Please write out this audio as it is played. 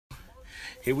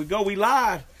Here we go. We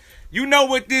live. You know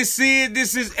what this is.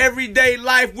 This is Everyday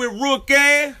Life with Rook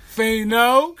and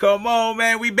Pheno. Come on,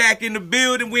 man. We back in the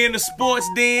building. We in the sports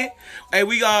den. Hey,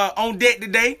 we are on deck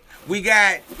today. We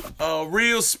got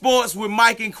Real Sports with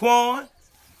Mike and Quan.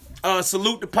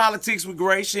 Salute the Politics with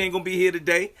Grace. She ain't going to be here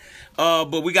today.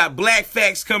 But we got Black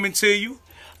Facts coming to you.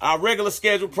 Our regular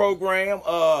scheduled program.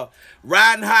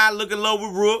 Riding High, Looking Low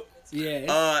with Rook.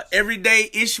 Yeah.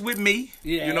 Everyday-ish with me.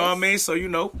 Yeah. You know what I mean? So, you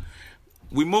know,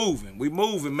 we moving,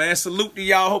 man. Salute to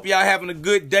y'all. Hope y'all having a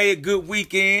good day, a good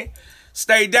weekend.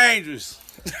 Stay dangerous.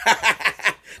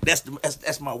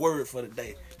 That's my word for the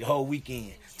day. The whole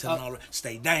weekend. Telling all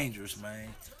stay dangerous, man.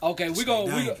 Okay, we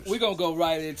gonna go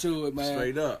right into it, man.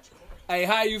 Straight up. Hey,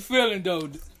 how you feeling though?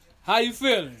 How you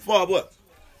feeling? For what?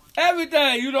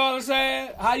 Everything, you know what I'm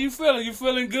saying? How you feeling? You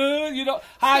feeling good? You know,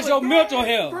 how's your mental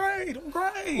health? I'm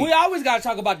great. We always gotta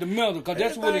talk about the mental, because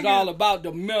that's what it's all about,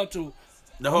 the mental.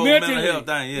 The whole mental health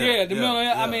thing, yeah. Yeah, the mental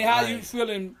health. Yeah, I mean, how right. you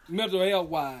feeling mental health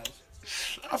wise?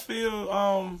 I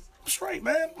feel straight,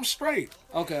 man. I'm straight.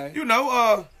 Okay. You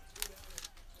know,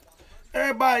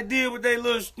 everybody deal with their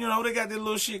little, you know, they got their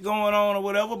little shit going on or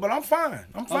whatever, but I'm fine.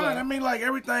 Okay. I mean, like,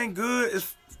 everything good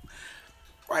is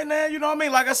right now, you know what I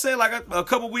mean? Like I said, like a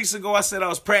couple weeks ago, I said I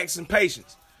was practicing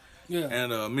patience. Yeah.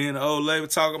 And me and the old lady were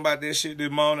talking about that shit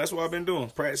this morning. That's what I've been doing,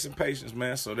 practicing patience,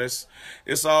 man. So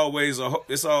it's always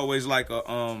like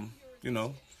a you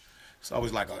know, it's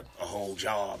always like a whole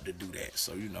job to do that.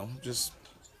 So, you know,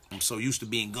 I'm so used to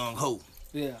being gung ho.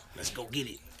 Yeah. Let's go get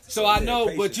it. So I know,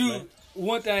 patience, but man.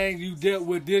 One thing you dealt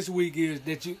with this week is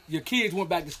that your kids went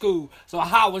back to school. So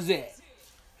how was that?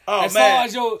 Oh, as man. far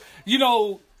as your, you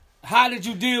know, how did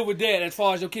you deal with that as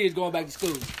far as your kids going back to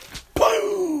school?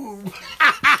 Boom!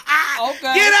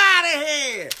 Okay. Get out of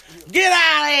here! Get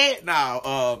out of here!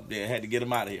 No, yeah, had to get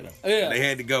them out of here though. Yeah. They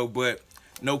had to go, but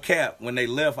no cap. When they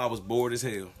left, I was bored as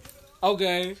hell.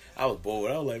 Okay. I was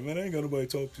bored. I was like, man, I ain't got nobody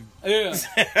to talk to. Yeah.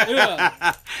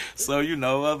 Yeah. So, you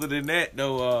know, other than that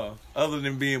though, other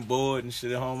than being bored and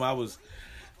shit at home, I was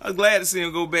glad to see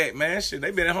them go back, man. Shit, they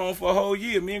been at home for a whole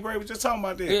year. Me and Gray was just talking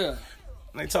about that. Yeah.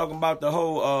 They talking about the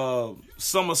whole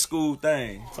summer school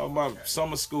thing. Talking about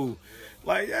summer school.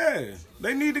 Like, yeah,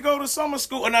 they need to go to summer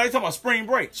school. Or now they talking about spring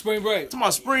break. Spring break. Talking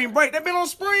about spring break. They've been on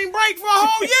spring break for a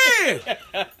whole year.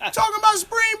 Talking about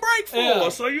spring break for. Yeah.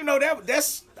 So, you know,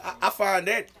 that's I find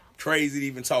that crazy to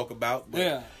even talk about. But,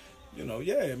 Yeah. you know,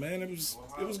 yeah, man, it was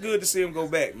good to see him go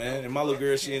back, man. And my little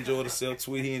girl, she enjoyed herself.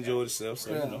 Tweet, he enjoyed himself.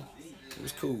 So, Yeah. you know, it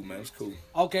was cool, man. It was cool.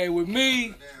 Okay, with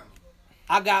me,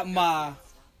 I got my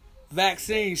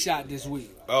vaccine shot this week.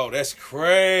 Oh, that's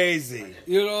crazy.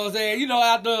 You know what I'm saying? You know,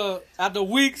 after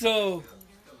weeks of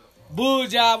bull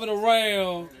jobbing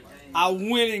around, I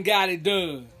went and got it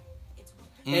done.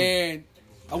 And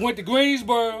I went to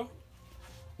Greensboro.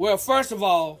 Well, first of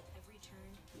all,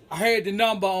 I heard the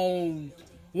number on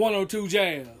 102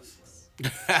 Jams.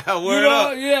 Word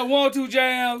up. Yeah, 102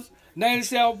 Jams,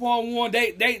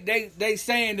 97.1. They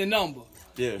saying the number.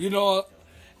 Yeah. You know,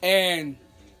 and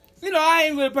you know, I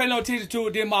ain't really paying no attention to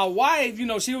it. Then my wife, you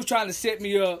know, she was trying to set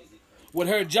me up with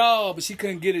her job, but she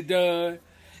couldn't get it done.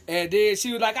 And then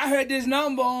she was like, I heard this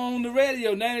number on the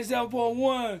radio,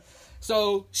 97.1.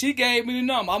 So she gave me the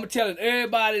number. I'm telling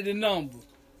everybody the number.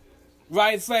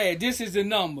 Right fast. This is the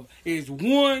number. It's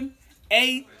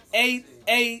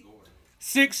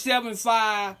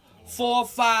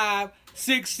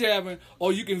 1-888-675-4567.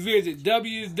 Or you can visit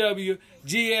www.gsomass.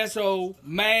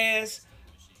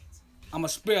 I'm going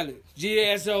to spell it.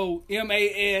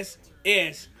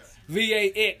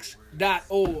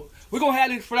 GSOMASSVAX.org. We're going to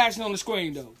have this flashing on the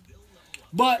screen, though.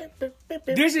 But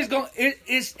this is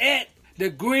it's at the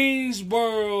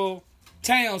Greensboro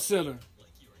Town Center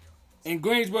in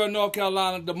Greensboro, North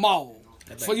Carolina, the mall.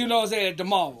 So you know what I'm saying, at the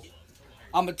mall.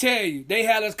 I'm going to tell you, they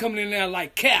had us coming in there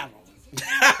like cattle.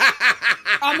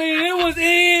 I mean, it was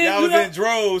in. Y'all was in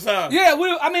droves, huh? Yeah,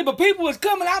 but people was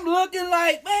coming. I'm looking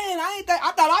like, man, I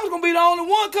thought I was gonna be the only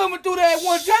one coming through there at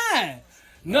one time.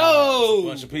 No, a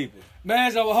bunch of people.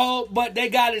 Man, so but they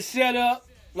got it set up.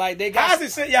 Like they got. How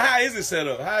is it set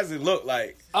up? How does it look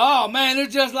like? Oh man,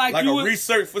 it's just like a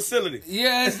research facility.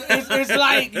 Yeah, it's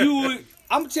like you.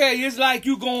 I'm telling you, it's like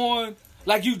you going,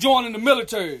 like you joining the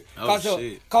military. Cause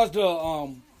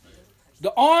the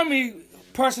Army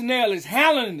personnel is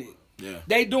handling it. Yeah.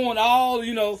 They doing all,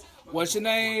 you know, what's your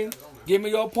name? Give me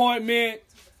your appointment.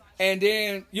 And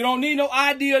then you don't need no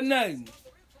ID or nothing.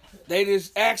 They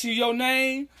just ask you your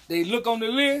name. They look on the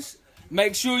list.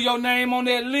 Make sure your name on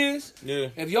that list. Yeah.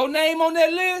 If your name on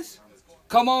that list,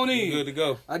 come on in. You're good to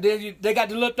go. And then they got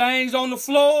the little things on the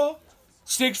floor,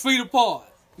 6 feet apart.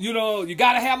 You know, you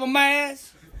got to have a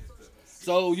mask.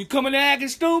 So you coming there acting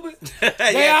stupid?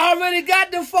 They already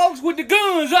got the folks with the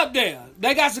guns up there.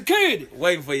 They got security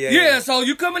waiting for you. Yeah, so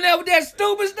you coming there with that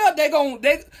stupid stuff?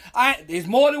 It's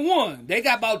more than one. They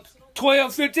got about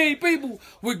 12, 15 people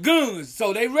with guns,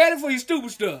 so they ready for your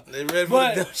stupid stuff. They ready for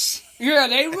the dumb shit. Yeah,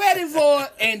 they ready for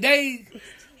it, and they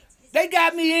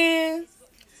got me in.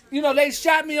 You know, they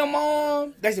shot me on my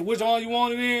arm. They said, which arm you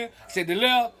want it in? I said, the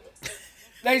left.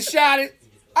 They shot it.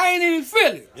 I ain't even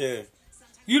feel it. Yeah.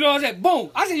 You know what I'm saying? Boom.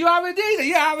 I said, you already did? He said,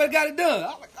 yeah, I already got it done.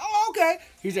 I'm like, oh, okay.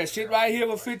 He said, sit right here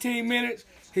for 15 minutes.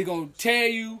 He gonna tell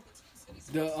you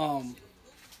the,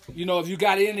 you know, if you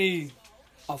got any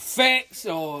effects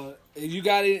or if you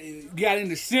got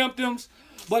any symptoms.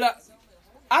 But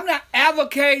I'm not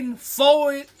advocating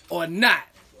for it or not.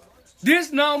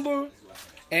 This number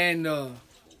and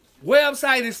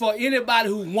website is for anybody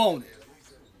who want it.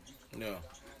 Yeah.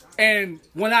 And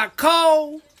when I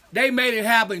call, they made it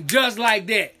happen just like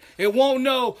that. It won't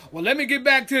know, well, let me get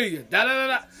back to you. Da, da, da,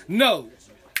 da. No.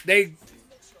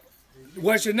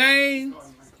 What's your name?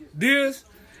 This.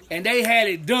 And they had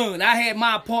it done. I had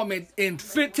my appointment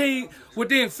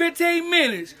within 15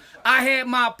 minutes, I had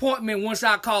my appointment once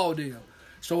I called them.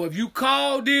 So if you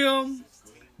call them,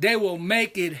 they will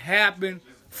make it happen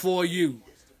for you.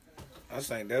 I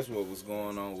think that's what was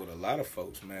going on with a lot of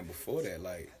folks, man, before that.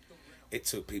 Like, it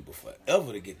took people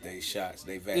forever to get their shots,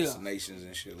 their vaccinations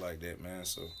and shit like that, man.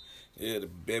 So, yeah, to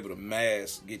be able to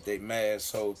get their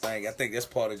mask whole thing. I think that's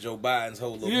part of Joe Biden's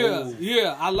whole little move.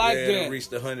 Yeah, I like that. To reach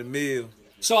the 100 mil.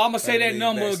 So I'm going to say that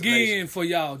number again for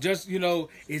y'all. Just, you know,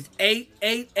 it's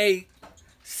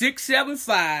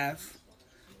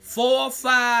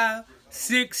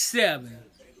 888-675-4567.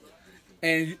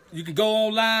 And you can go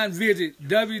online, visit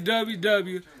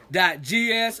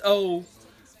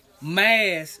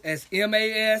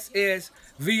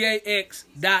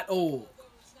www.gsomassvax.org.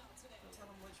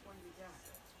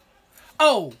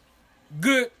 Oh,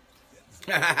 good.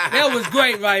 That was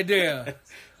great right there.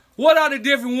 What are the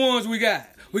different ones we got?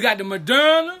 We got the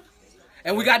Moderna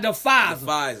and we got the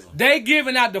Pfizer. They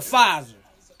giving out the Pfizer.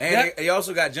 And they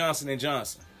also got Johnson &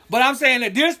 Johnson. But I'm saying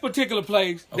at this particular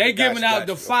place, they giving out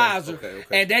the Pfizer,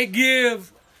 and they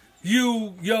give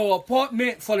you your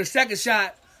appointment for the second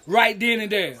shot right then and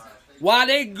there. While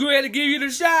they ready to give you the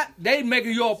shot, they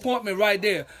making your appointment right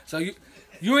there. So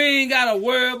you ain't got to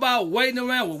worry about waiting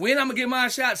around. Well, when I'm going to get my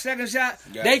shot, second shot,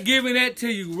 they giving that to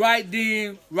you right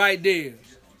then, right there.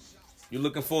 You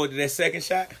looking forward to that second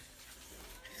shot?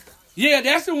 Yeah,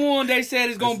 that's the one they said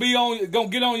is gonna get on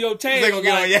your table. They gonna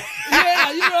get on, yeah.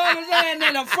 Yeah, you know what I'm saying?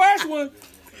 Then the first one,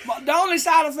 the only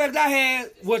side effect I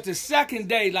had was the second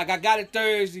day. Like I got it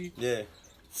Thursday. Yeah.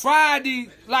 Friday,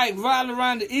 like right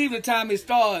around the evening time it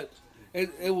started.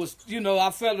 It was, you know,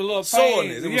 I felt a little pain.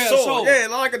 Soreness. It was sore. Yeah,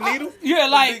 like a needle.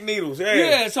 Like big needles. Yeah.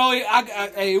 Yeah. So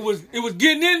it was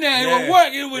getting in there. It was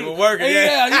working. It was working.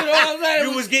 Yeah. You know what I'm saying?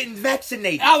 You was getting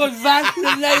vaccinated. I was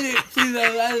vaccinated.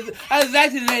 I was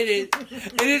vaccinated,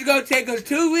 and it's gonna take us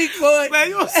 2 weeks for it. Man,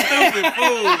 you a stupid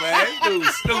fool, man. You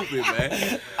was stupid,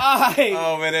 man. All right.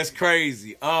 Oh man, that's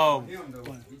crazy.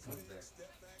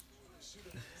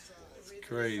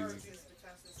 Crazy.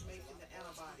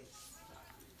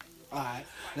 All right.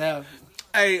 Now,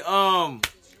 hey,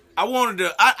 I want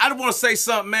to say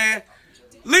something, man.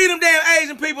 Leave them damn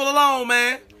Asian people alone,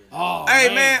 man. Oh,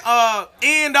 hey, man,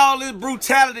 end all this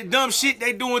brutality, dumb shit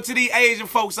they doing to these Asian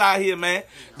folks out here, man.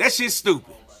 That shit's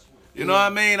stupid. You know what I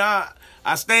mean? I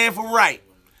stand for right.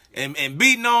 And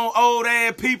beating on old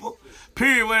ass people,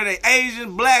 period, whether they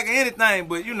Asian, black, or anything.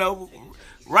 But, you know,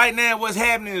 right now what's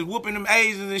happening is whooping them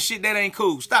Asians and shit. That ain't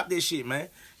cool. Stop this shit, man.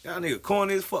 Y'all nigga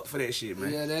corny as fuck for that shit,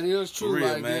 man. Yeah, that is true, for real,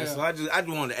 right man. there. So I just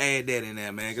wanted to add that in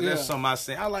there, man, because that's something I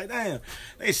said. I like, damn,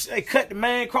 they cut the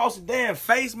man across the damn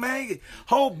face, man.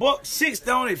 Whole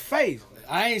 $1.60 on his face.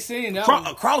 I ain't seen that.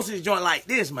 Across his joint like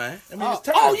this, man. I mean, it's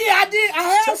terrible. Oh yeah, I did.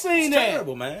 I have seen that.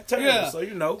 Terrible, man. Terrible. Yeah. So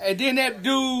you know. And then that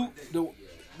dude,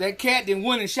 that cat that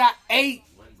went and shot 8,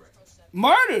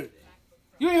 murdered.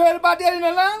 You ain't heard about that in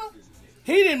Atlanta?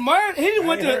 He didn't murder. He didn't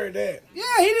went to. Heard that. Yeah,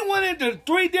 he didn't went into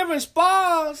 3 different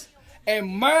spas and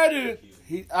murdered.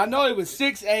 I know it was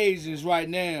 6 Asians right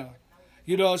now.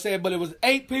 You know what I'm saying? But it was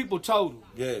 8 people total.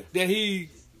 Yeah. That he.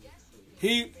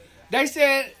 They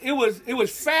said it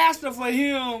was faster for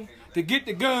him to get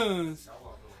the guns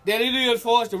than it is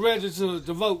for us to register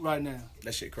to vote right now.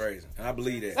 That shit crazy, and I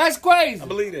believe that. That's crazy. I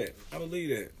believe that.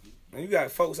 Man, you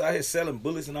got folks out here selling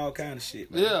bullets and all kind of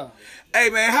shit, man. Yeah. Hey,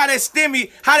 man, how that stimmy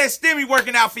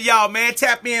working out for y'all, man?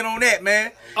 Tap in on that,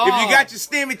 man. If you got your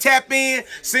stimmy, tap in,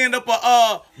 send up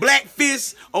a black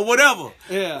fist or whatever.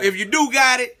 Yeah. If you do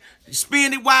got it,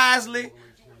 spend it wisely.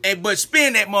 But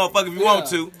spend that motherfucker if you want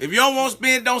to. If you don't want to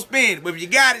spend, don't spend. But if you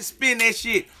got it, spend that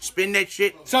shit. Spend that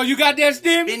shit. So you got that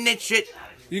stimmy? Spend that shit.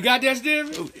 You got that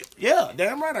stimmy? Yeah,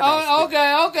 damn right I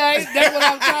got okay. That's what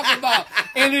I'm talking about.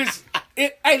 And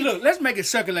hey, look, let's make it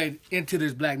circulate into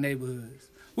this black neighborhoods.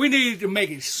 We need to make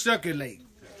it circulate.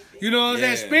 You know what I'm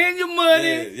saying? Spend your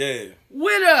money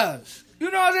with us.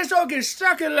 You know what I'm saying? So it can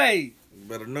circulate. You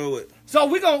better know it. So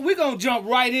we gonna jump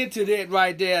right into that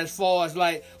right there as far as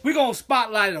like we gonna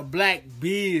spotlight a black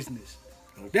business.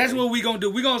 Okay. That's what we gonna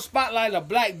do. We gonna spotlight a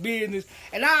black business,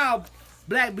 and our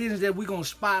black business that we gonna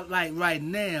spotlight right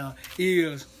now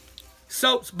is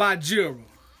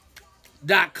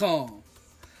soapsbyjira.com.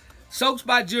 Soaps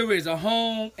by Jira is a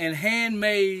home and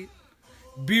handmade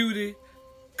beauty,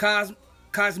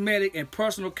 cosmetic, and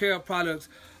personal care products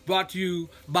brought to you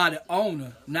by the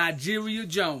owner, Nigeria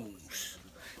Jones.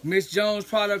 Miss Jones'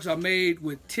 products are made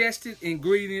with tested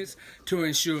ingredients to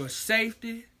ensure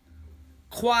safety,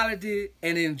 quality,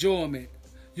 and enjoyment.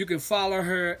 You can follow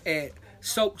her at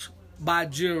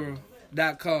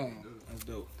soapsbyjira.com. That's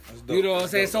dope. That's dope. You know what I'm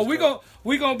saying? So we gonna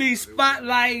be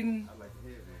spotlighting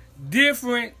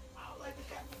different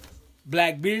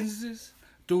black businesses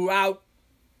throughout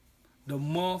the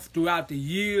month, throughout the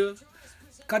year.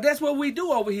 Cause that's what we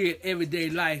do over here at Everyday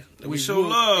Life. We show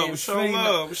love. We show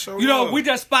love. You know, we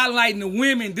just spotlighting the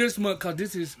women this month because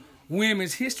this is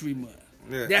Women's History Month.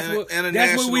 Yeah,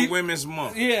 That's what we, Women's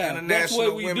Month. Yeah, that's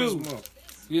what we do. Month.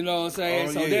 You know what I'm saying?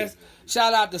 Oh, so yeah. that's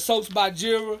shout out to Soaps by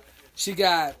Jira. She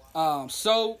got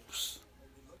soaps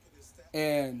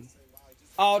and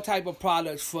all type of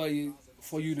products for you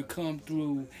to come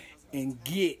through and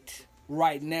get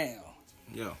right now.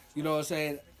 Yeah. You know what I'm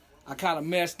saying? I kind of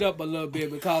messed up a little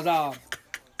bit because all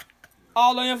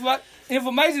the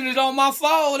information is on my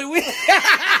phone.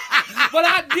 But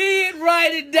I did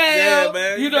write it down. Yeah,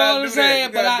 man. You know what I'm saying?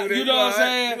 You know what I'm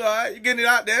saying? You all right. You getting it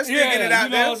out there. Still getting it out you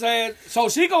know there. what I'm saying? So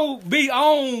she going to be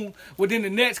on within the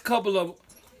next couple of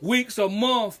weeks or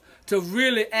month to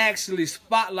really actually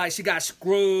spotlight. She got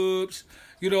scrubs.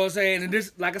 You know what I'm saying? And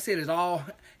this, like I said, is all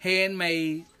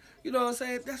handmade. You know what I'm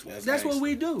saying? That's what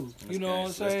we do. You know what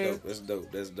I'm saying? That's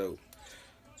dope. That's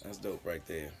dope right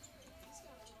there.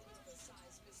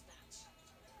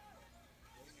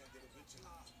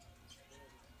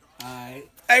 Alright.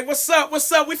 Hey, what's up?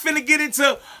 What's up? We finna get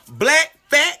into black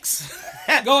facts.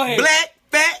 Go ahead. Black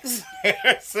facts.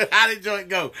 So how did joint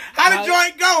go? How did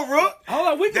joint go, Rook? Hold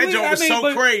on, that joint was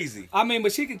so crazy. I mean,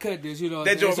 but she can cut this, you know.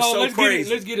 That joint was so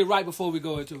crazy. Let's get it right before we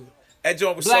go into it. That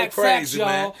joint was black so crazy, facts,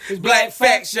 man. y'all. It's black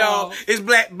facts, y'all. It's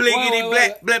black bliggity,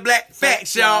 wait. black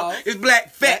facts, y'all. It's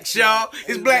black facts, y'all.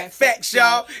 It's black facts,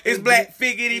 y'all. It's black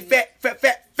figgity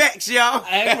facts, y'all.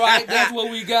 That's right. That's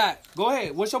what we got. Go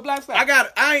ahead. What's your black fact?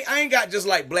 I ain't got just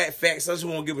like black facts. I just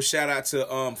want to give a shout out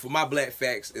to for my black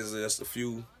facts is just a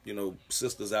few, you know,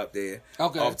 sisters out there.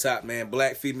 Okay. Off top, man.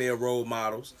 Black female role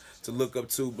models to look up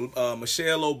to.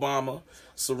 Michelle Obama,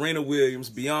 Serena Williams,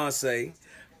 Beyonce.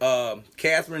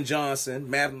 Katherine Johnson,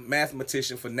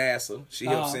 mathematician for NASA. She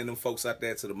helped send them folks out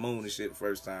there to the moon and shit the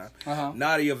first time.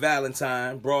 Nadia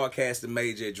Valentine, broadcasting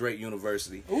major at Drake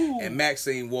University. Ooh. And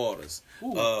Maxine Waters,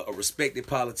 a respected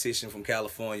politician from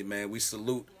California, man. We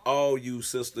salute all you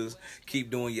sisters.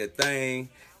 Keep doing your thing,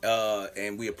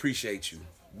 and we appreciate you.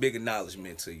 Big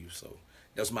acknowledgement to you. So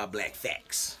that's my black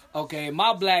facts. Okay,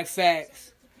 my black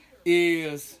facts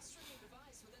is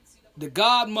the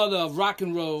godmother of rock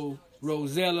and roll,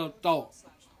 Rosella Thought,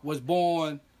 was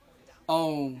born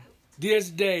on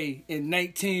this day in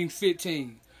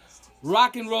 1915.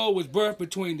 Rock and roll was birthed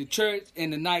between the church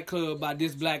and the nightclub by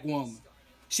this black woman.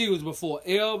 She was before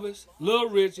Elvis, Little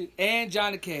Richard, and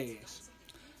Johnny Cash.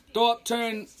 Thorpe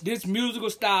turned this musical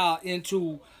style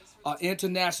into an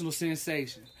international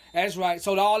sensation. That's right.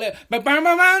 So all that, that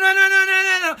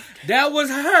was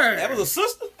her. That was a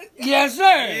sister? Yes, sir.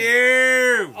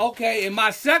 Yeah. Okay, and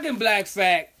my second black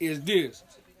fact is this.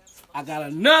 I got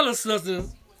another sister.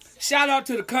 Shout out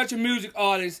to the country music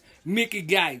artist, Mickey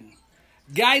Guyton.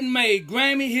 Guyton made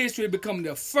Grammy history, becoming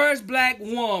the first black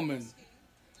woman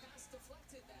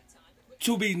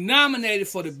to be nominated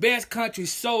for the Best Country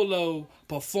Solo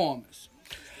Performance.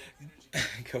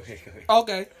 Go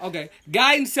ahead. Okay.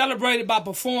 Guyton celebrated by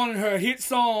performing her hit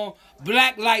song,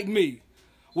 Black Like Me,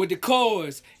 with the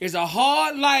chorus, "It's a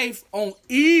hard life on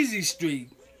Easy Street.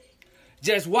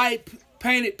 Just white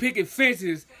painted picket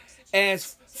fences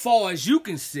as far as you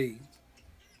can see.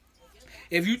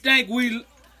 If you think we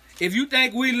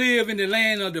live in the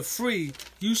land of the free,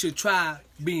 you should try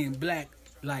being black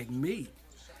like me."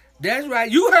 That's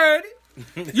right. You heard it.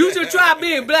 You should try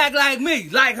being black like me,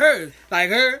 like her.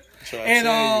 And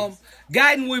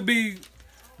Guyton would be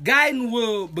Guyton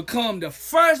will become the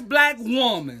first black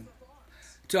woman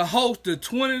to host the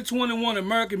 2021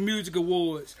 American Music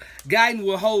Awards. Guyton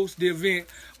will host the event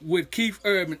with Keith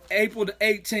Urban April the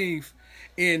 18th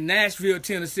in Nashville,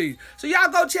 Tennessee. So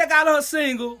y'all go check out her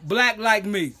single, Black Like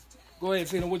Me. Go ahead,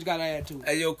 Pheno. What you got to add to it?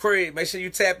 Hey, yo, Craig, make sure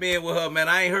you tap in with her, man.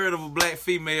 I ain't heard of a black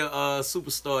female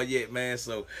superstar yet, man.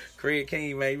 So, Craig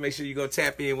King, man, make sure you go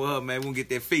tap in with her, man. We'll get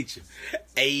that feature.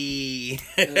 Hey.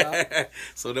 Yeah.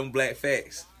 So, them black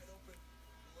facts.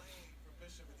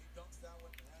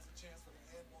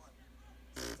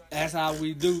 That's how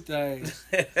we do things.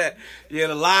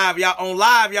 Yeah,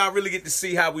 y'all really get to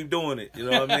see how we doing it. You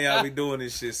know what I mean? How we doing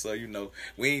this shit. So,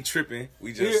 we ain't tripping.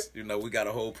 We just, we got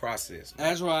a whole process. Man.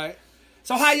 That's right.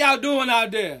 So how y'all doing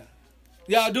out there?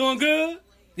 Y'all doing good?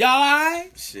 Y'all all right?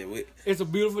 Shit, it's a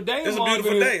beautiful day. It's a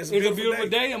beautiful day. It's a beautiful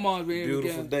day in Marshville.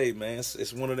 Beautiful day, man.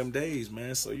 It's one of them days,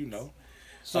 man. So,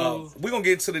 So we're going to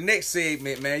get to the next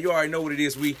segment, man. You already know what it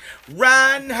is. We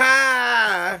riding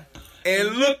high and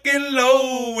looking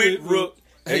low with Rook.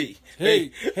 Hey.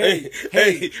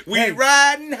 We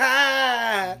riding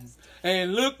high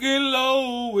and looking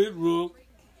low with Rook.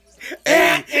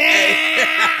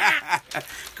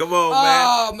 Come on, man.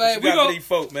 Oh, man. What you got for these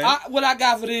folks, man? What I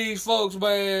got for these folks,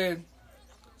 man,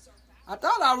 I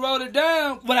thought I wrote it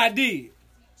down, but I did.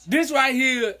 This right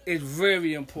here is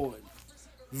very important.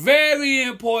 Very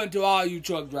important to all you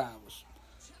truck drivers.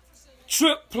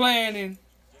 Trip planning,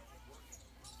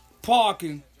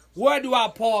 parking. Where do I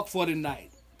park for the night?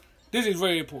 This is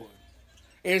very important.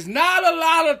 There's not a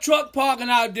lot of truck parking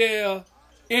out there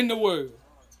in the world.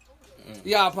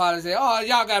 Y'all probably say, oh,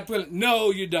 y'all got to put.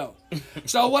 No, you don't.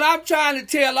 So what I'm trying to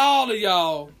tell all of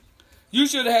y'all, you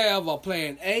should have a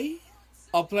plan A,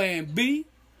 a plan B,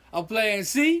 a plan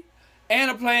C, and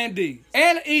a plan D,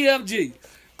 and an EFG.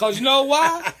 Because you know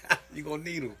why? You're going to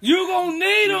need them. You're going to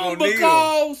need them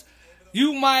because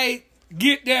you might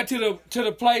get there to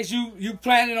the place you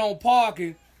planning on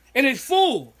parking, and it's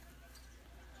full.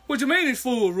 What you mean it's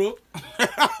full, Rook?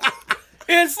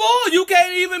 It's full. You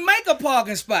can't even make a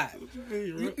parking spot.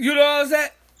 You know what I'm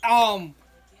saying?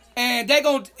 And they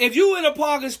if you in a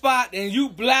parking spot and you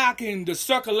blocking the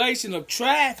circulation of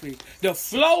traffic, the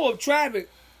flow of traffic,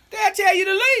 they'll tell you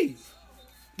to leave.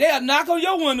 They'll knock on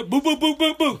your window, boo, boo, boo,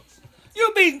 boo, boo.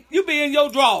 You be in your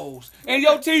drawers and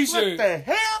your t-shirt. What the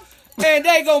hell? And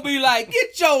they gonna be like,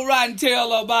 get your riding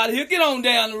tail up out of here. Get on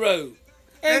down the road.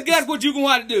 And guess what you gonna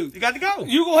have to do? You got to go.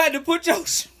 You gonna have to put your...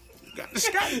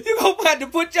 You gonna have to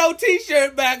put your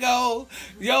t-shirt back on,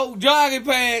 your jogging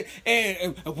pants,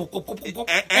 and put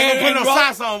no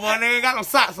socks on, boy. They ain't got no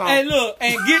socks on. And look,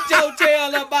 and get your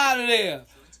tail up out of there.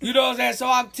 You know what I'm saying? So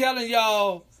I'm telling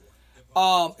y'all,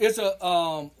 it's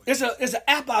an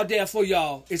app out there for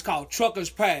y'all. It's called Trucker's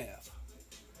Path.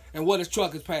 And what is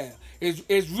Trucker's Path?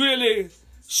 It's really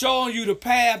showing you the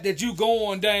path that you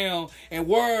going down and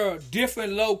where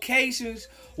different locations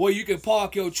where you can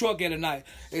park your truck at night.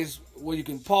 Is where you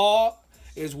can park.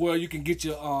 Is where you can get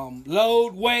your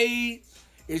load weighed.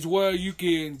 Is where you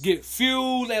can get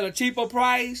fuel at a cheaper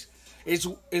price. Is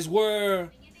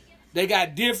where they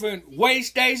got different weigh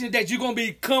stations that you're going to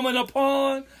be coming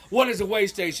upon. What is a weigh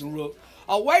station, Rook?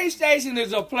 A weigh station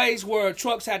is a place where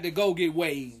trucks have to go get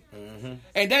weighed. Mm-hmm.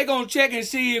 And they're going to check and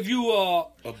see if you are...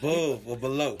 above or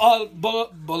below.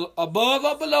 Above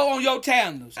or below on your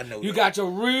tanders. I know you that. got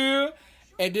your rear,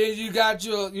 and then you got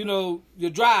your, your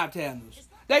drive tanders.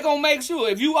 They're going to make sure.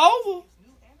 If you over,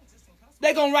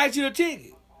 they're going to write you a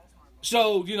ticket.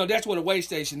 So, that's what a weigh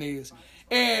station is.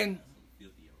 And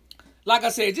like I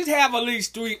said, just have at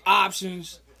least 3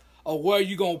 options of where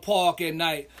you're going to park at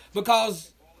night.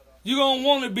 Because you're going to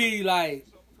want to be like,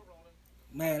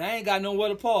 man, I ain't got nowhere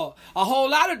to park. A whole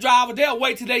lot of drivers, they'll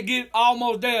wait till they get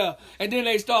almost there, and then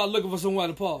they start looking for somewhere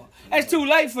to park. That's too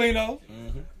late, Pheno.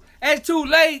 Mm-hmm. That's too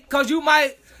late, because you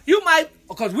might,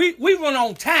 because we run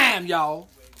on time, y'all.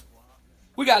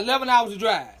 We got 11 hours to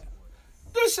drive.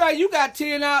 Just say you got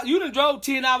 10 hours, you done drove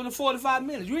 10 hours and 45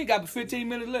 minutes. You ain't got but 15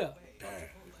 minutes left. Damn.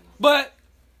 But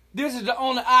this is the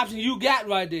only option you got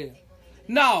right there.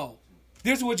 No,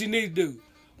 this is what you need to do.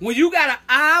 When you got an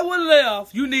hour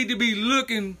left, you need to be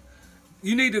looking.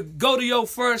 You need to go to your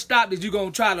first stop that you're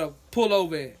going to try to pull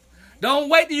over at. Don't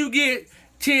wait till you get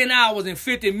 10 hours and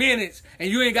 50 minutes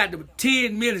and you ain't got the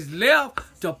 10 minutes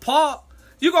left to park.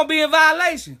 You're going to be in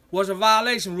violation. What's a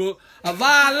violation, Rook? A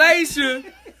violation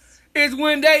is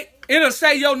when it'll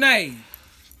say your name.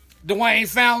 Dwayne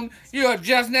Fountain, you have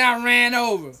just now ran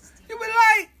over. You be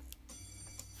like,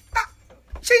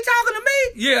 she talking to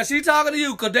me? Yeah, she talking to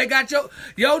you because they got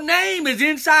your name is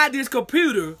inside this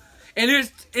computer and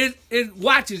it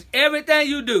watches everything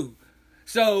you do.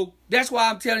 So that's why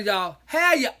I'm telling y'all,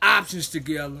 have your options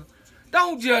together.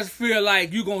 Don't just feel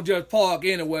like you gonna just park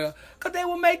anywhere, cause they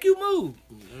will make you move.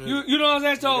 You know what I'm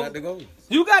saying? So You got to go.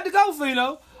 You got to go,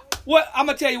 Pheno. What I'm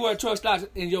gonna tell you where a truck stops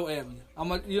in your area. I'm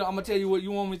gonna tell you what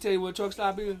you want me to tell you where a truck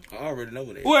stop is. I already know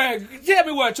what it is. Where? Tell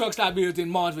me where a truck stop is in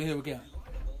Martinsville, Henry County.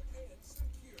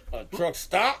 A truck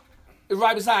stop? It's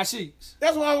right beside Sheets.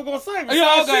 That's what I was gonna say.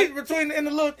 Yeah, okay. Between in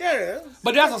the little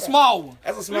But that's a small one.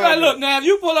 That's a small you gotta one. look now. If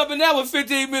you pull up in there with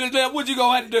 15 minutes left, what you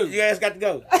gonna have to do? You guys got to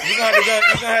go. You're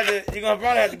gonna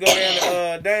probably have to go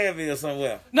down to Danville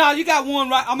somewhere. No, you got one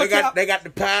right. They got the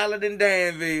pilot in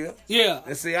Danville. Yeah.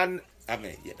 And see, yeah.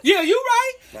 Yeah, you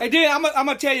right. And then I'm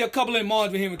gonna tell you a couple in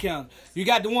Martinsville, Henry County. You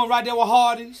got the one right there with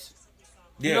Hardee's.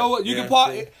 You know what? You can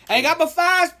park. Ain't got but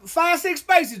five, 6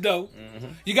 spaces though. Mm-hmm.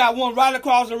 You got one right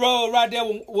across the road, right there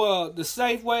with the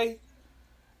Safeway,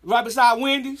 right beside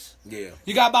Wendy's. Yeah.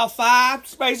 You got about 5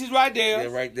 spaces right there.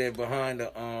 Yeah, right there behind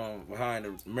the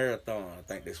marathon. I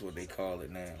think that's what they call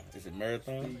it now. Is it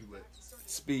marathon?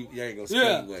 Speed. Yeah, you go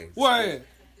Speedway. Where?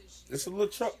 It's a little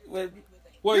truck. Where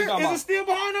you talking about? Is it still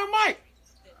behind our mic?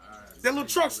 That little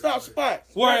truck stop spot.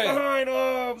 Where? Right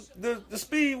behind the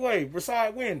Speedway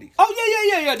beside Wendy's.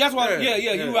 Oh yeah. That's what. Yeah.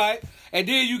 You right. And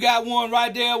then you got one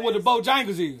right there where the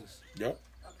Bojangles is. Yep.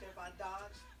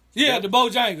 Yeah, the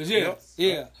Bojangles.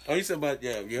 Yeah. Oh, you said about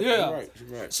yeah. You're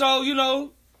right. So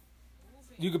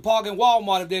you can park in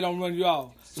Walmart if they don't run you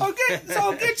off. So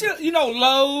get your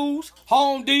Lowe's,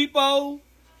 Home Depot.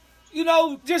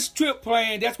 Just trip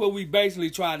plan. That's what we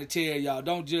basically trying to tell y'all.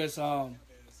 Don't just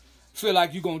feel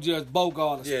like you gonna just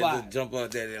bogart a spot. Yeah, just jump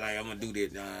up there like I'm gonna do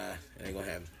this. Nah, it ain't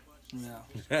gonna happen.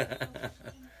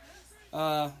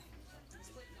 Yeah.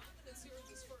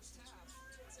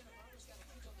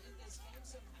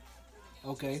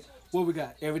 Okay. What we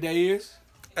got? Everyday is?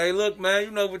 Hey, look, man.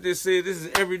 You know what this is? This is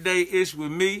Everyday Ish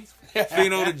with me,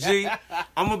 Pheno the G.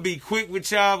 I'm gonna be quick with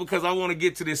y'all because I want to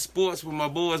get to this sports with my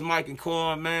boys Mike and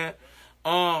Quan, man.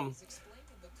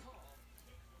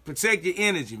 Protect your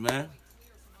energy, man.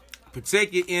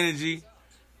 Protect your energy.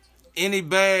 Any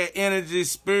bad energy,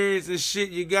 spirits and shit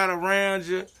you got around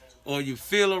you or you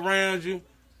feel around you,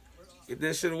 get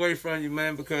that shit away from you,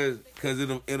 man, because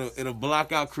it'll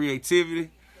block out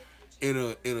creativity.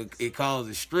 It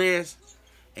causes stress.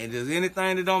 And just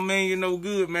anything that don't mean you no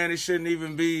good, man, it shouldn't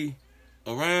even be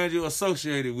around you,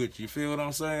 associated with you. You feel what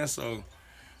I'm saying? So,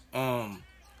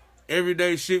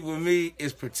 everyday shit with me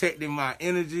is protecting my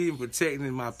energy and protecting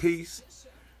my peace.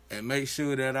 And make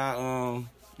sure that I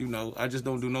just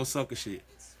don't do no sucker shit.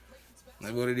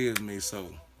 That's what it is, me. So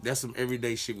that's some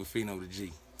everyday shit with Pheno the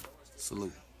G.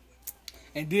 Salute.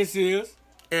 And this is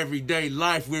Everyday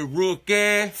Life with Rook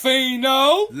and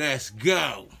Pheno. Let's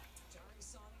go.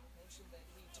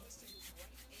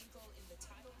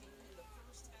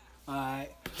 All right.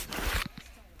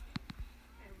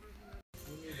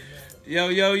 Yo,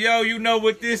 you know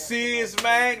what this is,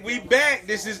 man. We back.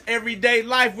 This is Everyday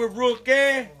Life with Rook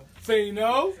and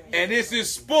Pheno. And this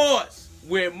is Sports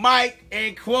with Mike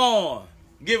and Quan.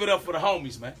 Give it up for the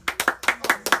homies, man.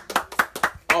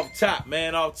 Off top,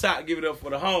 man. Off top. Give it up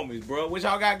for the homies, bro. What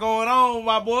y'all got going on,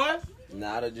 my boy?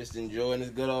 Nada, just enjoying this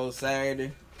good old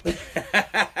Saturday.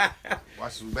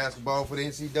 Watch some basketball for the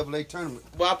NCAA tournament.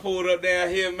 Well, I pulled up down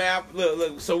here, man.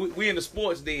 Look. So we in the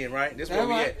sports den, right? This where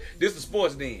we at. This is the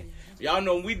sports den. Y'all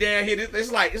know when we down here,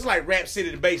 it's like Rap City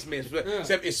the basement,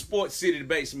 except it's Sports City the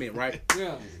basement, right?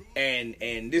 Yeah.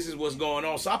 And this is what's going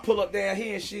on. So I pull up down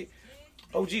here and shit.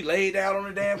 OG laid out on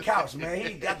the damn couch, man.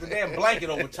 He got the damn blanket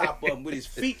over top of him with his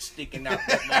feet sticking out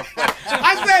that motherfucker.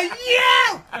 I said,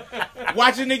 yeah!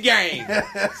 Watching the game.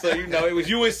 So, it was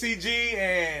UNCG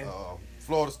and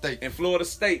Florida State. And Florida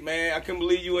State, man. I couldn't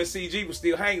believe UNCG was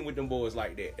still hanging with them boys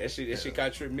like that. That shit kind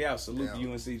of tripped me out. Salute to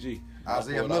UNCG.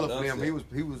 Isaiah Miller for them. He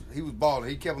was balling.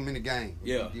 He kept him in the game.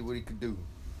 Yeah. He did what he could do.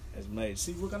 That's amazing.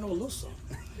 See, Rook, I know a little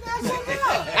something. Yeah.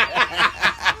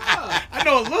 I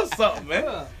know a little something, man.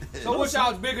 Yeah. So what's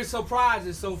y'all's biggest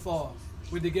surprises so far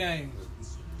with the game?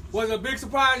 Was it a big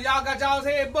surprise y'all got y'all's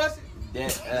head busted?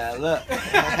 Look.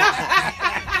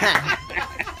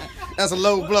 That's a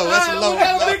low blow. That's a low blow. Was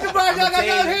that a big surprise y'all got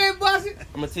y'all's head busted?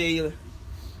 I'm going to tell you,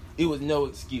 it was no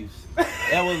excuse.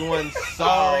 That was one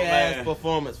sorry-ass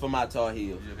performance for my Tar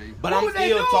Heels. But I'm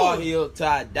still Tar Heel till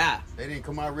I die. They didn't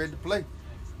come out ready to play.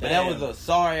 But that was a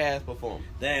sorry-ass performance.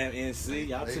 Damn, NC.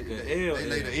 Y'all took an L. They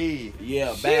laid an egg.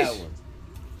 Yeah, bad one.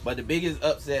 But the biggest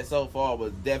upset so far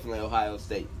was definitely Ohio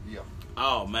State. Yeah.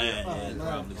 Oh, man.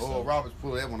 Roberts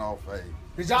pulled that one off. Hey.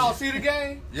 Did y'all see the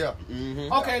game? Yeah.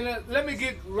 Mm-hmm. Okay, let me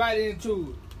get right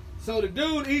into it. So the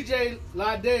dude, E.J.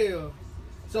 Liddell,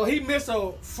 so he missed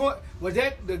a front. Was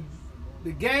that the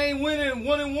the game winning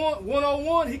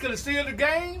 1-on-1, he could have sealed the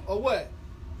game or what?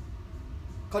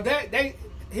 Cause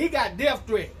he got death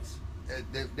threats.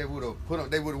 They would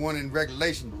have They would have won in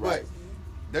regulation. Right. But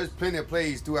there's plenty of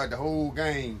plays throughout the whole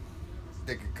game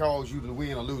that could cause you to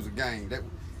win or lose a game.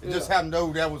 It just happened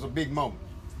though that was a big moment.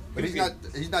 But he's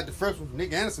not the first one.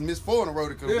 Nick Anderson missed 4 in a row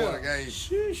that could have won a game.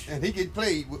 Sheesh. And he get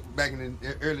played back in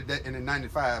the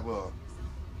 '95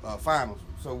 finals.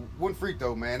 So one free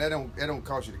throw, man, that don't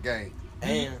cost you the game.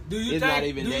 And it's not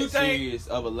even that serious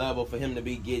of a level for him to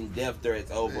be getting death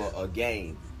threats over a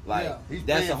game. Like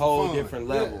that's a whole different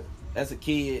level. Yeah. That's a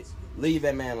kid. Leave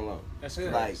that man alone. That's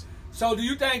it. Like, so do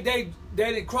you think they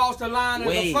didn't cross the line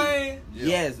as a fan?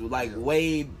 Yes,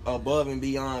 way above and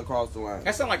beyond cross the line.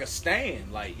 That sound like a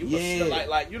stand. Like you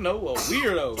like a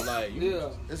weirdo. Like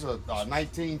it's a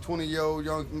 19, 20-year-old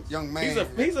young man.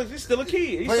 He's still a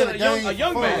kid. He's still a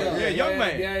young man. Yeah, young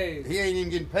man. Yeah. He ain't even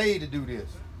getting paid to do this.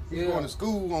 He's going to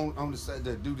school on the side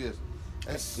to do this.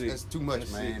 That's too much,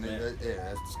 man.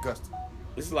 That's disgusting.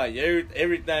 It's like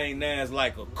everything now is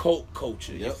like a cult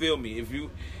culture. You feel me?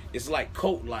 It's like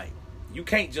cult like. You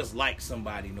can't just like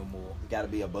somebody no more. You gotta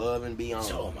be above and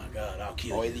beyond. Oh my God, I'll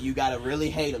kill you. Or either you gotta really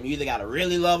hate them. You either gotta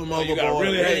really love them overboard or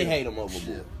really hate them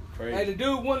overboard. Hey,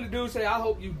 one of the dudes say, "I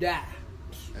hope you die."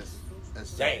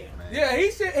 That's damn, man. Yeah,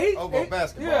 he said over a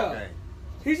basketball game.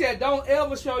 He said, "Don't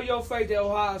ever show your face at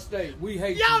Ohio State. We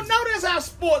hate you." Y'all know that's how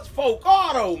sports folk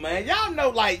are, though, man. Y'all know,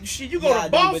 like, shit, you go to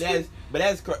Boston. But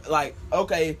that's like,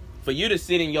 okay, for you to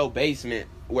sit in your basement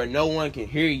where no one can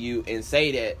hear you and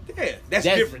say that. Yeah, that's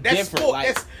different. That's sport.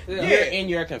 Like, you're in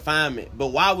your confinement. But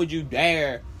why would you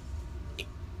dare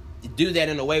do that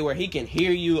in a way where he can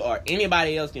hear you or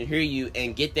anybody else can hear you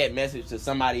and get that message to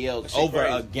somebody else over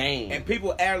a game? And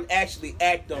people actually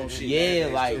act on shit. Yeah,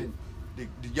 man. like the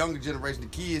younger generation, the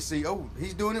kids see, oh,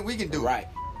 he's doing it, we can do it.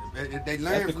 They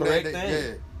learn from that.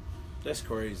 Yeah. That's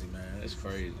crazy, man. That's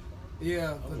crazy.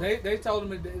 Yeah, they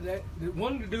told him that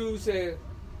one of the dudes said,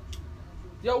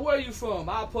 "Yo, where you from?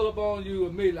 I'll pull up on you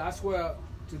immediately. I swear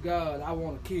to God, I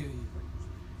want to kill you."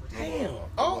 Damn.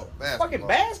 Fucking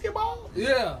basketball?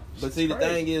 Yeah. But see, the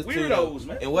thing is, weirdos,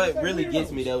 man. And what really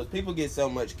gets me, though, is people get so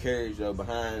much courage, though,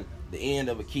 behind the end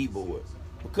of a keyboard.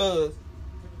 Because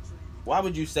why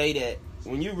would you say that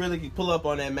when you really pull up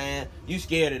on that man, you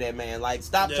scared of that man? Like,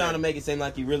 stop trying to make it seem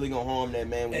like you really gonna harm that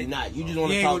man when you're not. You just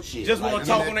want to talk shit. Just want to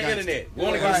talk on the internet.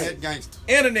 Internet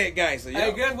gangster.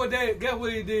 Hey, guess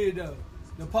what he did, though?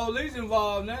 The police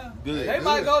involved now. Good. They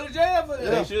might go to jail for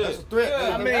that. They should. That's a threat.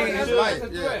 Yeah, that's a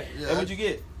threat. That's what you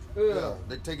get. Yeah,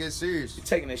 they take it serious. You're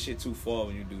taking that shit too far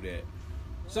when you do that.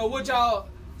 So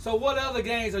what other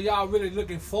games are y'all really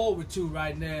looking forward to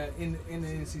right now in the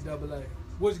NCAA?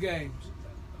 Which games?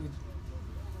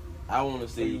 I want to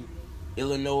see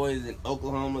Illinois and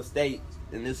Oklahoma State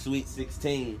in this Sweet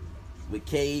 16 with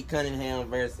Cade Cunningham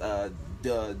versus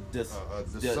the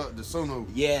Sono.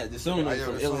 Yeah, the Sono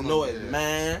from Illinois,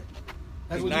 man.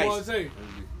 That's what you want to see.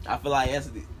 I feel like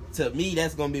to me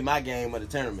that's gonna be my game of the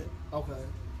tournament. Okay.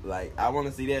 Like I want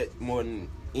to see that more than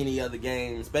any other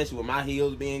game, especially with my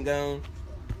heels being gone.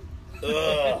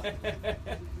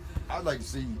 I'd like to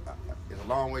see. It's a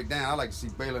long way down. I'd like to see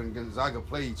Baylor and Gonzaga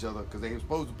play each other because they were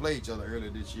supposed to play each other earlier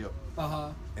this year.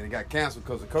 And it got canceled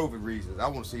because of COVID reasons. I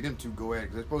want to see them two go at it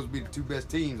because they're supposed to be the two best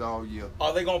teams all year.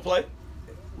 Are they gonna play?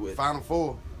 With Final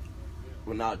Four.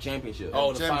 Well, not championship.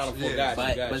 Oh, the Final Four.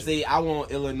 Yeah. But see, I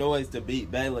want Illinois to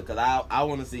beat Baylor because I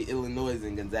want to see Illinois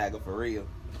and Gonzaga for real.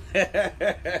 But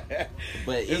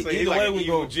either way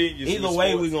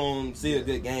we gonna see a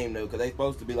good game though because they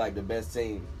supposed to be like the best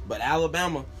team. But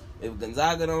Alabama, if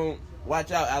Gonzaga don't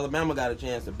watch out, Alabama got a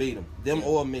chance to beat them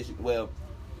or Michigan. Well,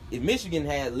 if Michigan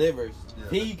had Livers,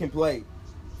 he can play.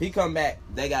 If he come back,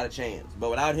 they got a chance.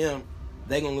 But without him,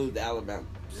 they gonna lose to Alabama.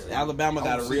 Yeah. Alabama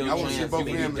got a real chance to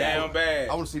be down bad.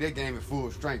 I want to see that game at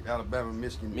full strength. Alabama and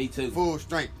Michigan. Me too. Full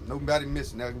strength. Nobody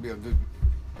missing. That'll be an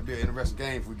interesting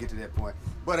game if we get to that point.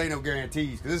 But ain't no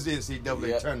guarantees because this is the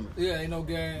NCAA tournament. Yeah, ain't no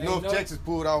guarantee. North Texas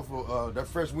pulled off their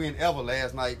first win ever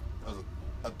last night.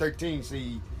 A 13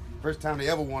 seed. First time they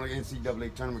ever won an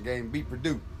NCAA tournament game. Beat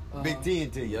Purdue. Big Ten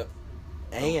team. Yep.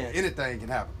 So and anything can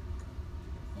happen.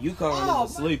 UConn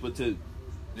is a sleeper too.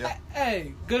 Yeah.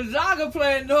 Hey, Gonzaga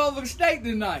playing Norfolk State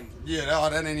tonight. Yeah,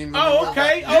 that ain't even.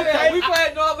 Okay. Yeah, we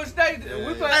played Norfolk State.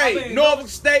 Norfolk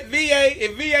State, VA.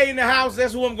 If VA in the house,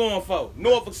 that's who I'm going for.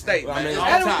 Norfolk State. Man.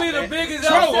 That would be the biggest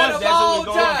upset of all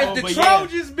time. If the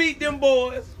Trojans beat them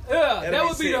boys, that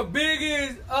would be the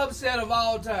biggest upset of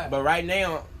all time. But right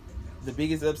now, the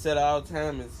biggest upset of all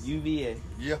time is UVA.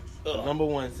 Yeah. Number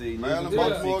 1 seed. Maryland,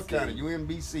 Baltimore County,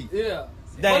 UMBC. Yeah.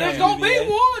 Damn, but it's gonna be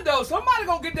one though. Somebody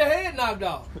gonna get their head knocked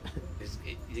off.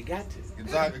 You got to.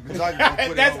 Gonzaga gonna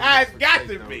put That's it how over it's got State,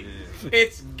 to though. be. Yeah.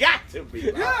 It's got to be.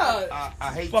 Yeah.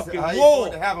 I hate Fucking for war.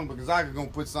 it to happen, but Gonzaga gonna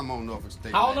put something on Norfolk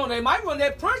State. I don't know. They might run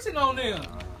that pressing on them.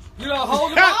 You know,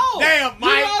 hold the ball. Damn, Mike.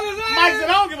 You know what I'm saying? Mike said,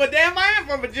 I don't give a damn. I am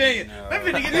from Virginia. Them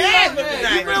finna get their ass whipped You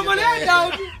tonight. remember that,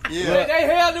 don't you? Yeah. They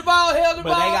held the ball,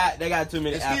 But they got too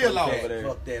many They still athletes lost. over there.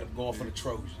 Fuck that. I'm going for the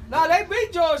Trojans. No, they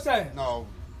beat Georgetown. No.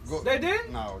 They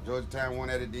didn't? No, Georgetown won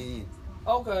at the end.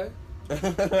 Okay. I It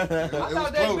thought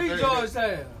was they close. beat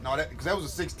Georgetown. No, because that was a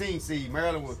 16 seed.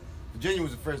 Virginia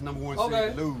was the first number 1 Okay.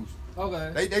 seed to lose.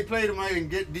 Okay. They played them right and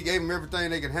gave them everything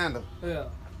they could handle. Yeah.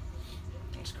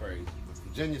 That's crazy.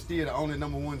 Virginia still the only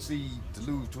number 1 seed to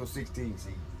lose to a 16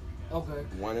 seed. Okay.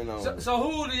 One and only. So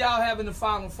who do y'all have in the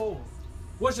Final Four?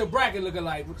 What's your bracket looking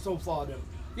like so far, though?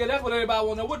 Yeah, that's what everybody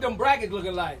want to know. What them brackets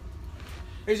looking like?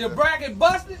 Is your bracket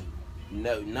busted?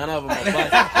 No, none of them are busted.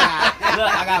 Look,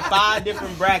 I got 5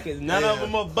 different brackets. None of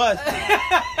them are busted.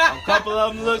 A couple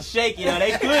of them look shaky. Now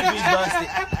they could be busted,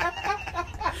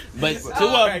 but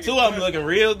two of them looking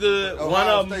real good. One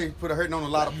Ohio of them, State put a hurting on a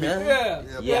lot of people. Yeah.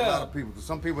 A lot of people. 'Cause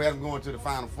some people had them going to the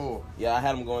Final Four. yeah, I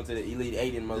had them going to the Elite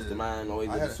 8 in most of mine, always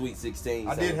I with had the a- Sweet 16.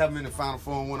 I so. did have them in the Final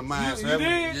Four in one of mine. You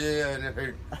did? Yeah, and it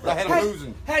hurt. But I had them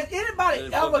losing. Has anybody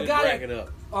ever got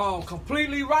it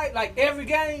completely right, like every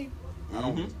game? I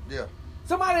don't. Yeah.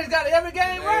 Somebody's got every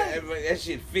game right. That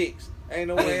shit fixed. Ain't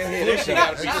no way in hell. That shit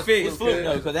gotta be fixed. It's flip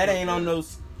though, because that ain't on no.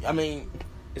 I mean,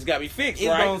 It's gotta be fixed, it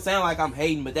right? don't sound like I'm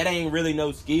hating, but that ain't really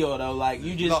no skill though. Like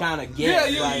you just No. kind of Yeah,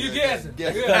 guess. like, you guessing.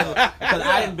 Guess. Yeah. Because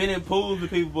I done been in pools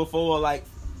with people before. Like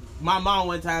my mom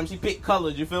one time, she picked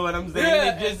colors. You feel what I'm saying?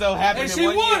 Yeah, It just so happened and that she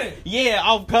one won year, it. yeah,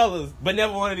 off colors, but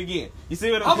never won it again. You see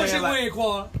what I'm How much saying? you Like, win,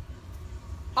 Quan?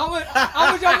 How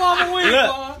much your mama win,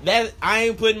 Quan? look, that I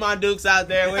ain't putting my Dukes out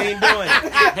there. We ain't doing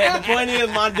it. The point is,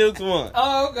 my Dukes won.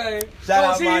 Oh, okay. Shout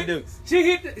out she my hit- Dukes. She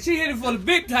hit it for the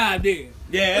big time then.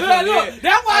 Yeah, Look,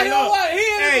 that's why he don't want. He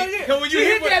Hey, hit 'cause when she you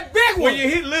hit that big one. When you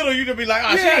hit little, you just be like,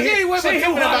 oh, Yeah, she she hit went for with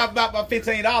 200. about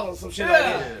 $15, some shit Yeah. like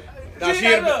that.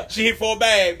 No, she hit for a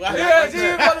bag. Yeah, she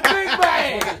hit for the big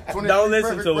bag. 23 Don't listen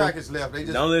perfect to 'em. brackets left. They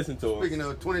just Don't listen to him. Speaking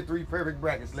of 23 perfect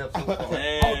brackets left so far.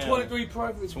 Oh, 23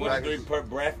 perfect. 23 per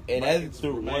breath. And that's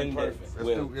through one perfect.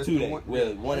 Well, That's 2 the days. one-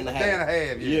 Well, 1.5. Day and a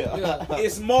half, yeah. Yeah.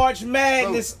 It's March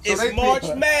Madness. So It's they March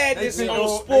picked- Madness they picked on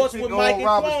Oral- Sports they with picked Mike Oral and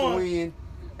Roberts to Quan. win,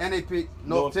 and they picked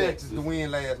North Texas to win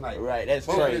last night. Right, that's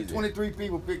Both of crazy. them, 23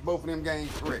 people picked both of them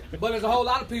games correct. But there's a whole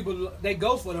lot of people, they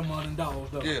go for them underdogs,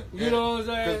 though. Yeah. You know what I'm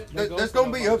saying? They go There's for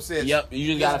going to them be upsets. Yep, you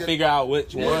just gotta figure out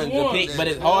which ones to one. pick, but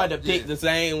it's Yeah. hard to pick Yeah. the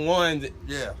same ones.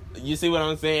 Yeah. You see what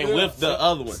I'm saying Yeah. with the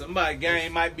other one. Somebody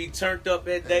game might be turned up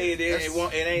that day, and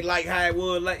it ain't like how it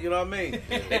was. Like, you know what I mean?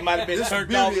 It might have been This is the turned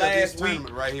beauty off of this last week.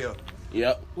 tournament right here.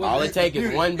 Yep, Well, all it It's the takes is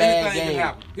beauty. one bad Anything can game.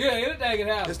 happen. Yeah, anything can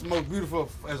happen. It's the most beautiful,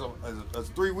 as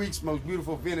 3 weeks, most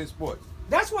beautiful event in sports.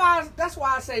 That's why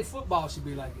I say football should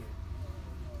be like that.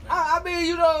 I mean,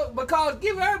 you know, because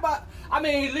give everybody. I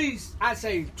mean, at least I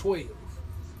say 12.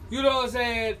 You know what I'm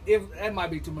saying? If that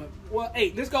might be too much. Well,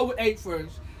 8. Let's go with 8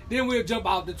 first. Then we'll jump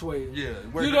out to 12. Yeah.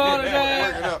 You know what I'm saying?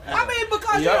 Work it up. I mean,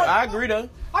 because you Yep, know, I agree though.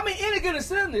 I mean, any given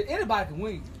Sunday, anybody can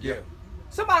win. Yeah.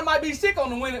 Somebody might be sick on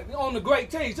the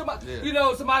great team. Somebody, Yeah. you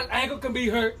know, somebody's ankle can be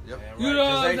hurt. Yep. You know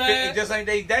what I'm saying? It just ain't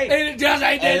they day. And it just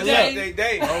ain't Hey, that look, day. They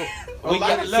day. We like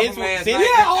got the level since man's since- night.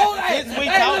 Yeah, all that. Since we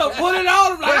Hey, talk- look, put it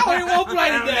on. Like, I don't even want to play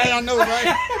Now today. I know,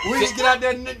 right? We need to get out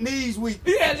there knees weak.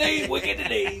 Yeah, they wicked the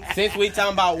knees. Since we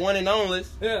talking about one and onlys,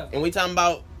 Yeah. and we talking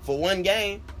about for one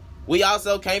game, we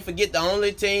also can't forget the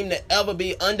only team to ever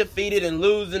be undefeated and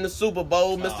lose in the Super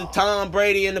Bowl, Mr. Tom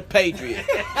Brady and the Patriots.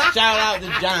 Shout out to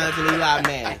Giants and Eli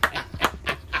Manning.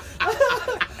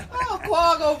 Oh,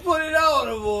 Quan gonna put it on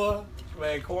him, boy.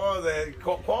 Man,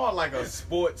 Quan like a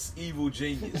sports evil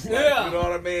genius. Like, Yeah. You know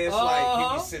what I mean? It's like he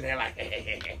Uh-huh. be sitting there like,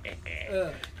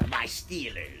 my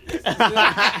Steelers.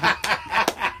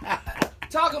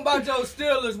 Talking about your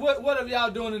Steelers, what have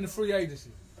y'all doing in the free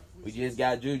agency? We just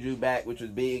got Juju back, which was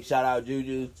big. Shout out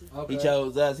Juju. Okay. He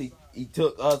chose us. He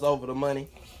took us over the money.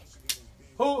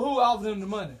 Who offered him the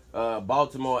money?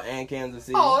 Baltimore and Kansas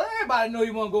City. Oh, everybody know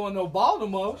he wasn't going to no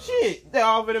Baltimore. Shit, they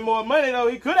offered him more money though.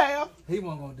 He could have. He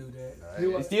wasn't gonna do that.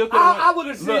 He still could I have. would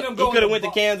have seen him go. He could have went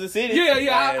to Kansas City.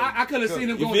 Yeah, I could have seen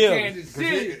him You going to feel me? Kansas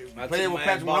City. Playing with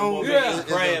Patrick Mahomes Yeah. is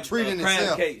a treat in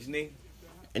itself. Cakes, nigga.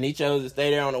 And he chose to stay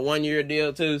there on a 1-year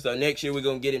deal too. So next year we're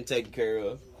gonna get him taken care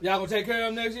of. Y'all gonna take care of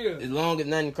him next year? As long as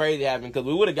nothing crazy happened, because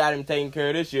we would have got him taken care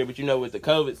of this year, but you know, with the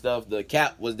COVID stuff, the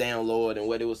cap was down lower than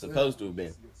what it was supposed to have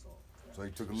been. So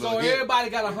he took a So little hit. everybody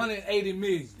got $180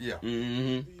 million. Yeah.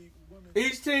 Mm-hmm.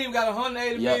 Each team got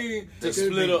 180 million to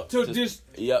split up. To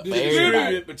just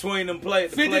distribute it between them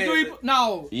players. 53.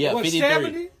 No. Yeah, what, 53.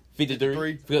 70?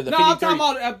 53. No, I'm talking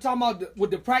about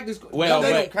with the practice. Well,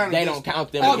 they don't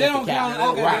count them. Oh, they don't count.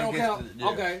 Okay, right. they don't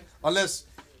count. Okay. Unless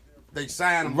they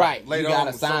sign them right. later you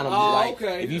gotta on. sign them. Oh, like,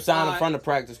 okay. if you sign them from the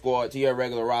practice squad to your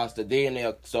regular roster, then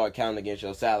they'll start counting against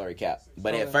your salary cap.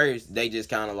 But at first, they just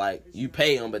kind of like, you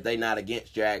pay them, but they not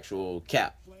against your actual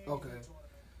cap. Okay.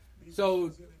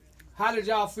 So, how did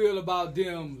y'all feel about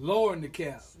them lowering the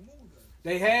cap?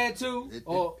 They had to?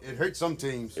 It hurt some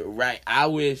teams. Right.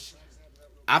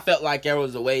 I felt like there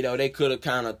was a way, though, they could have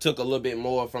kind of took a little bit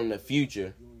more from the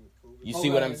future. You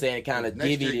see what I'm saying? Kind of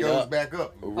divvied it up. Back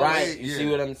up. Right. You see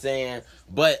what I'm saying?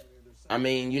 But, I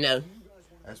mean, you know.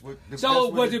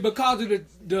 Was it because of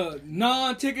the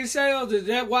non-ticket sales? Is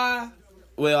that why?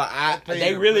 Well,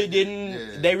 they really didn't.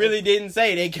 Yeah. They really didn't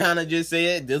say. They kind of just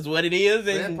said, "This is what it is."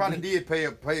 And they probably did pay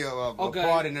a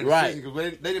part in the season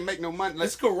because they didn't make no money.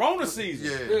 It's Corona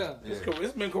season. Yeah.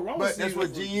 It's been Corona but season. That's what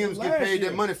GMs get paid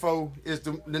their money for, is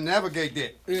to navigate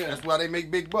that. Yeah. That's why they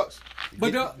make big bucks.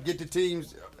 But get the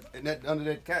teams under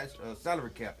that cash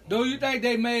salary cap. Do you think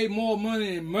they made more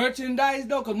money in merchandise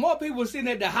though? Because more people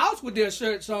sitting at the house with their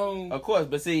shirts on. Of course,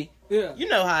 but see, you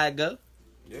know how it go.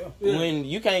 Yeah. When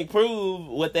you can't prove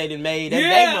what they done made, that's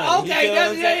their money.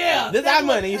 Okay, This our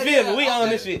money. You feel me? We own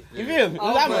this shit. You feel me? This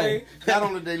our money. Not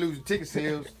only they lose ticket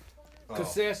sales,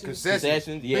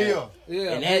 concessions, yeah.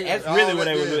 And that's really what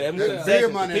they were doing.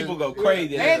 Concessions, people go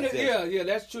crazy. Yeah,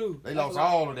 that's true. They lost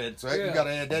all of that, so you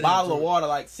gotta add that. A bottle of water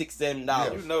like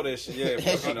 $6-7. You know that shit. Yeah,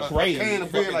 that shit crazy. A can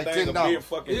of beer like $10. $20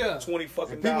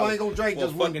 fucking. People ain't gonna drink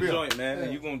just one beer, joint, man. Yeah.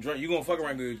 You gonna drink? You gonna fuck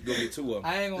around and go get two of them.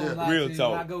 I ain't gonna lie to you.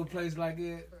 When I go to a place like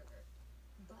that,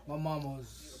 my mama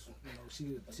was, she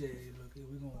would tell you, look,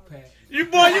 we gonna pack. You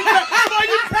pack your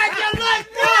lunch,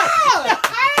 boy.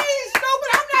 I ain't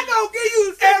stupid. I'm not gonna give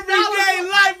you Everyday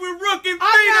life with Rook and Pheno.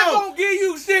 I'm not gonna give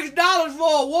you $6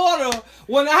 for a water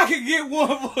when I can get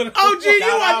one for the OG, you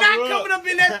are not coming up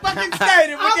in that fucking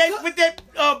stadium with that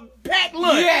packed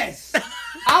lunch. Yes.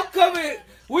 I'm coming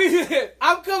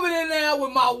in there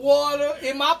with my water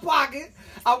in my pocket.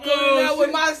 I'm coming in there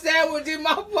with my sandwich in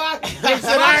my pocket.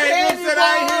 I ain't here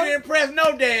to impress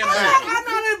no damn thing. I'm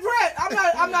not impressed.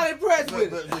 I'm not impressed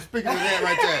with it. But speaking of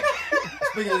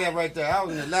that right there, I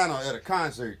was in Atlanta at a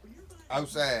concert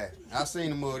outside. I seen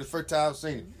the mug. The first time I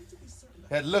seen it.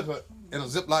 Had liquor in a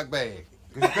Ziploc bag.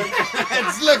 Had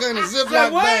his liquor in a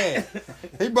Ziploc bag.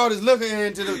 He brought his liquor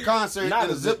into the concert in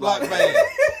a Ziploc bag.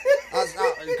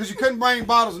 Because you couldn't bring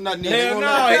bottles or nothing. Hell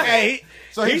no.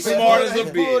 So he's smart as a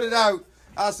bitch. He pulled it out.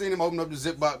 I seen him open up the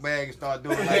Ziploc bag and start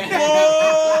doing like that.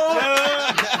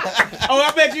 Oh,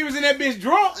 I bet you was in that bitch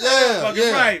drunk. Yeah,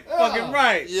 fucking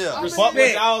right. Yeah. Respect.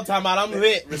 What y'all talking about? I'm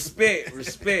lit. Respect.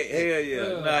 Hell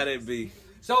yeah. Nah, that be.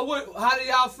 So how do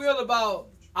y'all feel about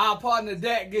our partner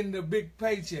Dak getting the big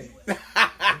paycheck?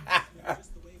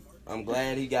 I'm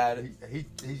glad he got it. He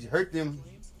hurt them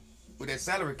with that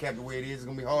salary cap the way it is. It's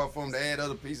gonna be hard for him to add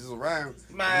other pieces around.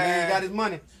 Man, he got his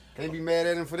money. Can't be mad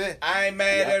at him for that. I ain't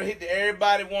mad at him.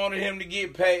 Everybody wanted him to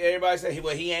get paid. Everybody said,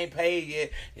 well, he ain't paid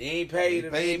yet. He ain't paid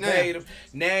him.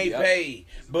 Now he paid.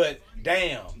 But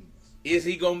damn, is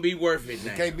he gonna be worth it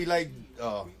now? It can't be like.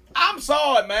 I'm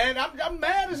sorry, man. I'm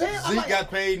mad as hell. Zeke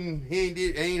got paid and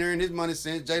he ain't earned his money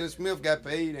since. Jalen Smith got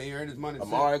paid and ain't earned his money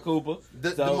since. Amari Cooper.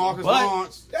 DeMarcus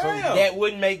Lawrence. That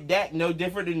wouldn't make Dak no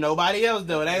different than nobody else,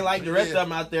 though. It ain't like the rest of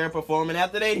them out there performing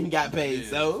after they didn't got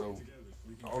paid.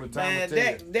 All the time,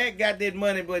 man, Dak got that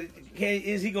money, but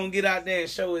is he gonna get out there and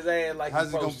show his ass like?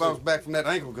 How's he gonna bounce back from that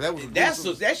ankle? Cause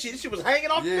that shit was hanging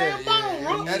off the damn bone,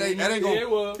 bro. That ain't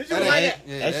gonna.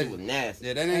 That shit was nasty.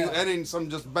 Yeah, that ain't something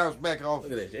just bounce back off.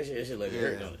 Look at that shit like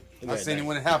hurt on it. I seen it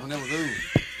when it happened. That was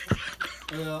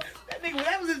ooh.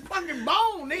 That was his fucking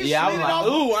bone. Nigga, I was like,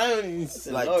 ooh, I don't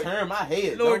even turn my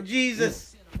head. Lord Jesus.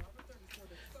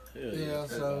 Yeah,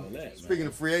 so speaking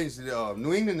of free agency,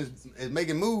 New England is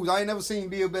making moves. I ain't never seen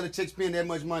Bill Belichick spend that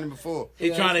much money before. He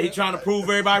trying to prove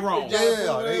everybody wrong.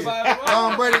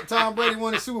 Tom Brady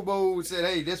won the Super Bowl and said,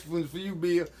 "Hey, this one's for you,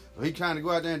 Bill." So he trying to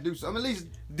go out there and do something. At least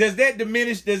does that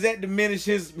diminish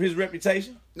his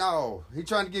reputation? No, he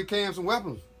trying to give Cam some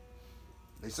weapons.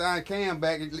 They signed Cam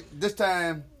back this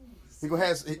time. They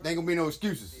ain't gonna be no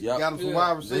excuses. Yep. Got him some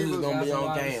wide receivers. This is gonna be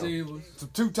on Cam. Some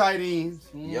 2 tight ends.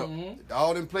 Yep.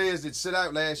 All them players that sit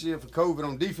out last year for COVID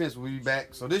on defense will be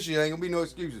back. So this year ain't gonna be no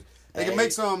excuses. They can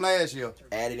make some last year.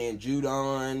 Added in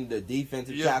Judon, the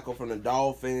defensive tackle from the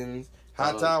Dolphins.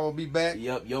 Hightower will be back.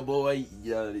 Yep, your boy.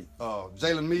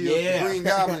 Jalen Mills, the Green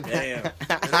Goblin. Damn.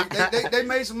 They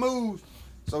made some moves.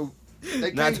 So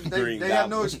Not the Green They have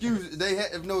no Goblin. excuses. They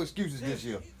have no excuses this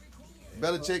year.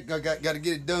 Belichick got to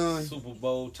get it done. Super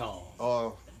Bowl Tom.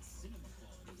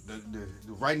 The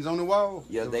writing's on the wall.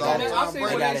 Yeah, they It was got all I to seen Tom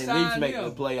where at they Brady. least signed make him.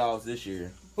 the playoffs this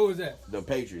year. Who is that? The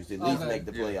Patriots at least Okay. make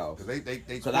the playoffs. Because they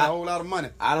Cause spent a whole lot of money.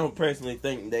 I don't personally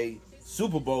think they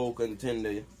Super Bowl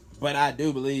contender, but I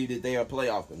do believe that they are a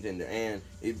playoff contender. And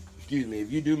if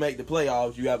you do make the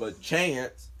playoffs, you have a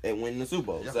chance at winning the Super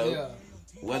Bowl. Yeah. So Yeah.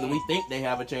 whether we think they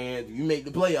have a chance, if you make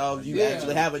the playoffs, you Yeah.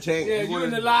 actually have a chance. Yeah, you in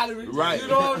the lottery. Right. You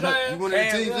know what I'm saying? You one of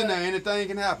the teams Yeah. in there, anything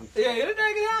can happen. Yeah, anything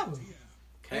can happen.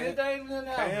 Anything can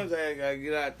happen. Cam's ass gotta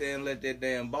get out there and let that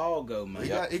damn ball go, man.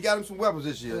 He got him some weapons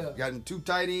this year. Yeah. Got him 2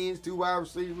 tight ends, 2 wide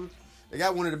receivers. They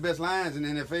got one of the best lines in the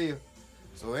NFL.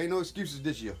 So ain't no excuses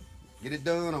this year. Get it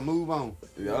done or move on.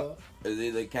 Yep. Is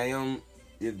either Cam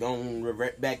is going to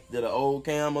revert back to the old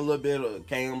Cam a little bit, or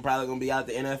Cam probably going to be out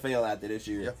the NFL after this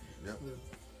year. Yep.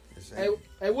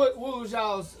 Hey, what was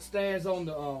y'all's stance on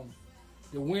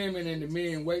the women and the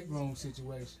men weight room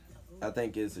situation? I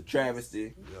think it's a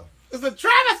travesty. It's a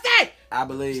travesty! I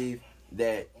believe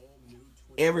that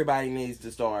everybody needs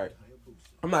to start.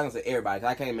 I'm not going to say everybody,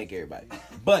 because I can't make everybody.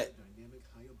 But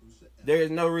there is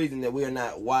no reason that we are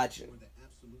not watching.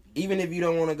 Even if you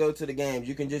don't want to go to the games,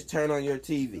 you can just turn on your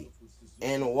TV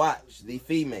and watch the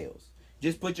females.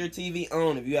 Just put your TV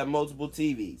on if you have multiple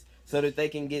TVs so that they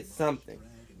can get something.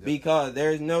 Because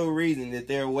there's no reason that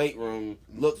their weight room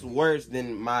looks worse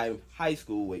than my high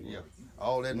school weight room. Yeah.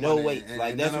 All that No money, weights.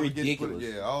 Like, that's none of it gets ridiculous.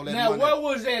 yeah, all that Now, money. where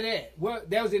was that at?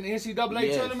 That was in the NCAA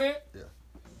Yes. tournament? Yeah.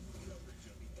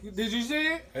 Did you see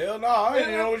it? Hell no, I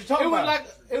didn't know what you're talking It was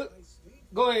about. like,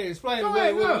 go ahead, explain Go what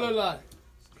ahead, it go. looked like.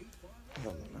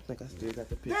 Hold on, I think I still got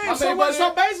the picture. Damn, I mean,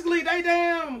 so basically they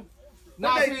damn,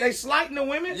 Nah, they, see- they slighting the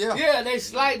women? Yeah. Yeah, they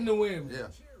slighting the women. Yeah.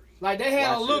 Like they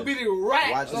had Watch a little this. bitty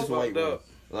rack. Watch this up- weight room. up.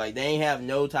 Like, they ain't have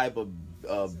no type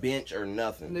of bench or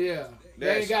nothing. Yeah. They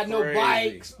That's ain't got no crazy.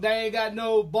 bikes. They ain't got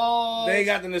no balls. They ain't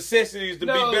got the necessities to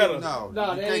No. be better. No,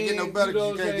 No, you they can't get no ain't, better you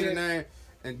know because you what can't I'm get in there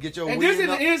and get your And win this is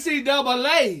up. the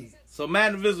NCAA. So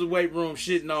man, the visitor weight room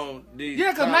shitting on these.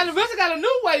 Yeah, because college- Manchester got a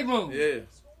new weight room. Yeah.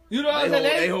 You know what They I'm hold,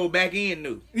 saying? they hold back in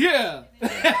new. Yeah.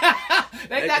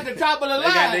 they got the top of the They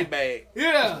line. got their bag.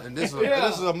 Yeah. And this is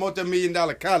yeah. a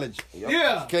multi-million-dollar college.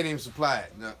 Yeah. Can't even supply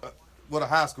it. Now, what a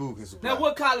high school can supply. Now,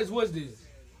 what college was this?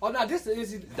 Oh, no, this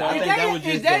is NCAA. I think that was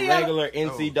just the regular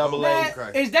NCAA.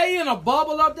 Okay. Is they in a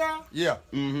bubble up there? Yeah.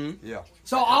 Mm-hmm. Yeah.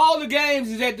 So all the games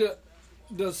is at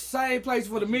the same place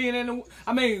for the men and the,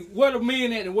 I mean, where the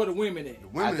men at and where the women at?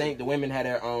 I think the women had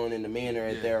their own and the men are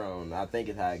at Yeah. their own. I think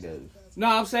it's how it goes. No,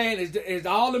 I'm saying is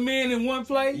all the men in one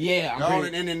place? Yeah, They're all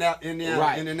pretty- in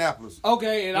Right. Indianapolis.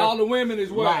 Okay, and all the women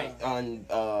is where? right. On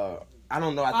I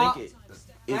don't know. I think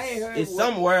I ain't heard it's what-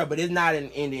 somewhere, but it's not in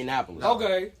Indianapolis.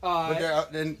 Okay, all But right.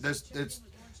 then there's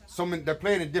so many. They're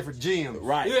playing in different gyms.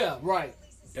 Right. Yeah, right.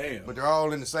 Damn. But they're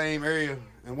all in the same area,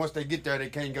 and once they get there, they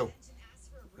can't go.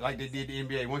 Like they did the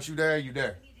NBA. Once you there, you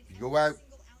there. You go out.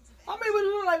 I mean, but it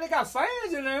look like they got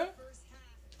fans in there.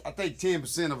 I think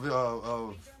 10%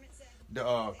 of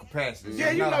the capacity.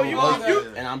 Yeah, you Not know, a you- whole lot.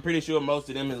 you- And I'm pretty sure most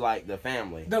of them is like the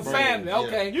family. The Friends. family,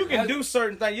 okay. You can do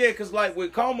certain things, yeah, because like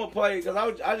with Coma play, because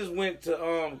I just went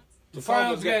to The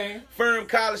Firm's game. Firm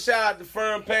College, shout out to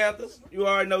Firm Panthers. You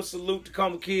already know, salute to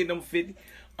Coma Kid number 50.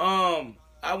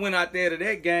 I went out there to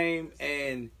that game,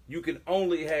 and you can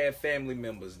only have family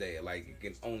members there. Like, it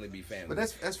can only be family. But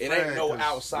that's it fair, ain't no 'cause,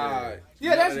 outside. Yeah,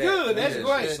 None that's of good. That's Yeah,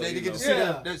 great. so, They you get know. to see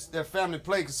Yeah. their family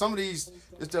play, because some of these,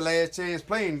 it's their last chance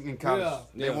playing in college. Yeah.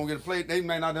 They Yeah. won't get to play. They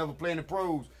may not ever play in the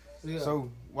pros. Yeah. So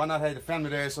why not have the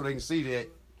family there so they can see that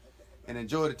and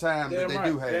enjoy the time that Damn they right,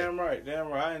 do have. damn right.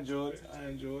 I enjoyed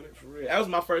it for real. That was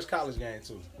my first college game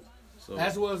too. So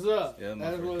That's what's up. yeah, my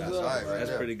That's first what's college up. Alright, game. That's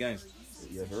yeah. pretty gangster.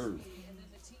 Yes, sir.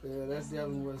 Yeah, that's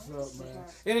definitely what's up, man.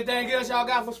 Anything else y'all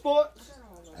got for sports?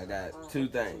 I got two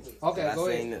things. Okay, I go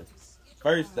seen this.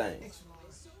 First thing,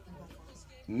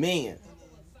 men,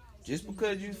 just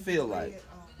because you feel like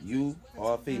you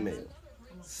are a female,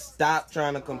 stop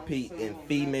trying to compete in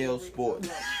female sports.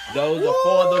 Those are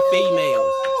for the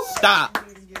females. Stop.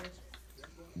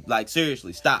 Like,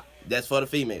 seriously, stop. That's for the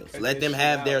females. Let them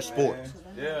have their sports.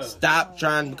 Yeah. Stop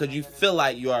trying because you feel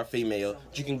like you are a female.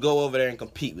 But you can go over there and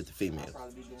compete with the females.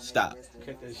 Stop.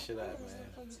 Cut that shit out, man.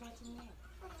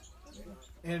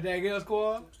 Anything else,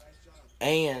 Quan?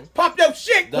 And Pop your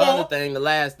shit, the Quan. other thing, the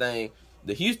last thing,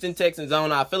 the Houston Texans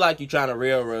owner, I feel like you're trying to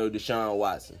railroad Deshaun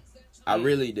Watson. I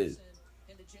really do.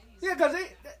 Yeah, because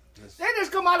they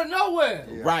just come out of nowhere.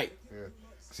 Yeah. Right. Yeah.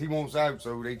 'Cause he wants out,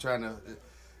 so they trying to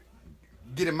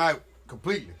get him out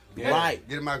completely. Right.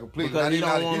 Get him out completely. Because Now he they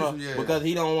not don't want against to. him, yeah. Because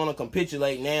he don't want to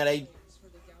capitulate. Now they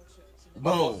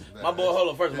Boom. My boy, hold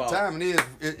on. First of all,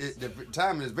 The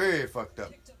timing is very fucked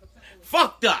up.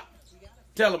 fucked up.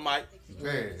 Tell him, Mike.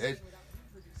 Very.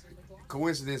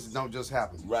 Coincidences don't just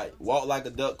happen. Right. Walk like a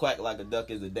duck, quack like a duck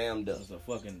is a damn duck. It's a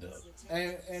fucking duck.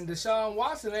 And Deshaun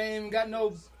Watson ain't even got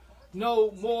no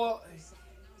more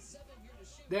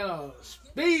than a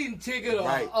speeding ticket or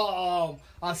Right.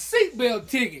 a seatbelt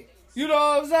ticket. You know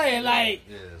what I'm saying? Like,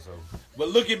 Yeah, so. But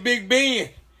look at Big Ben.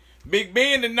 Big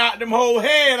Ben done knocked them whole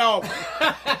head off.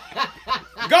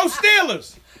 Go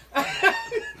Steelers.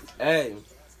 Hey.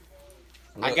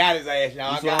 I Look, got his ass,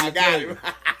 y'all. That's what I I'ma got tell him.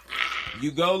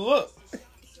 you go look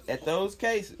at those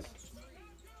cases.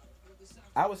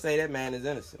 I would say that man is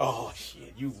innocent. Oh,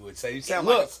 shit. You would say. You sound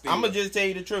like Look, a Steeler. I'm going to just tell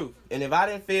you the truth. And if I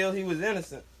didn't feel he was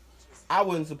innocent, I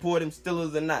wouldn't support him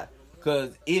Steelers or not.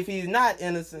 Because if he's not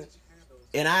innocent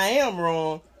and I am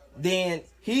wrong, then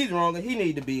he's wrong and he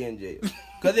need to be in jail.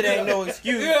 Because it ain't no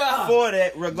excuse for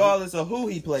that regardless of who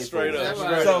he plays Straight for. up.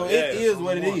 Straight So up. it Yeah. is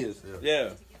what it is.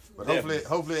 Yeah. But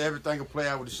hopefully everything will play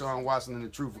out with Deshaun Watson and the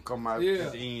truth will come out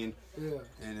at the end. yeah.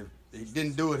 And if he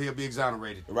didn't do it, he'll be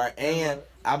exonerated. Right. And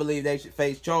I believe they should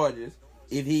face charges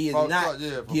if he is False not charge,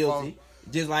 yeah, guilty.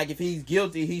 Just like if he's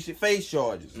guilty, he should face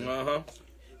charges. Uh-huh.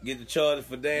 Get the charges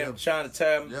for damn trying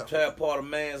to tear apart a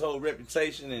man's whole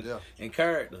reputation and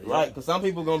character. Right, because some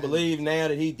people gonna believe now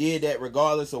that he did that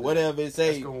regardless of whatever it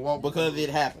say because it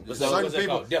happened. So So, what's that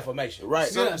called? Defamation. right,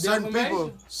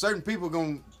 Certain people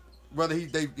gonna, whether he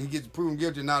gets proven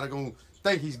guilty or not, are gonna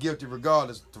think he's guilty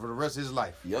regardless for the rest of his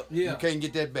life. yep. Yeah. You can't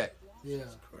get that back. Yeah.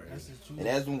 That's the truth. And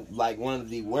that's like one of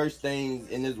the worst things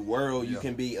in this world you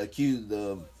can be accused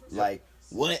of. Like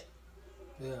what?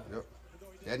 Yeah. Yep.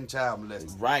 That and child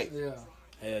molesting. Right. Yeah.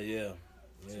 Hell yeah.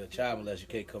 Yeah, child molester, you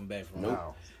can't come back from. Nope.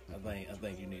 Wow. I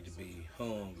think you need to be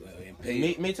hung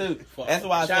impaled. Me too. That's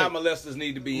why I say child molesters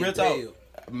need to be real talk. impaled.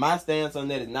 My stance on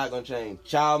that is not gonna change.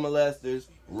 Child molesters,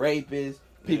 rapists,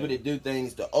 people that do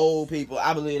things to old people.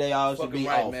 I believe they all should Fucking be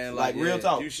right, off. man. Like real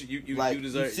talk. You should. You Like,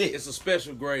 deserve. you sick. It's a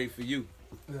special grade for you.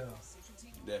 Yeah.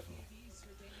 Definitely.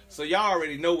 So y'all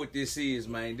already know what this is,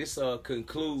 man. This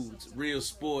concludes Real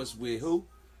Sports with who?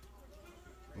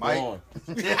 Mike. Quan.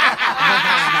 They did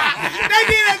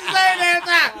that the same damn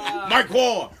time. Mike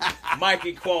Quan. Mike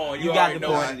and Quan. You got already the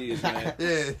know point. what it is, man.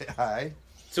 Yeah, all right.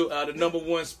 To the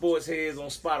 #1 sports heads on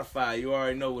Spotify. You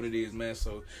already know what it is, man.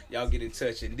 So y'all get in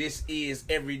touch. And this is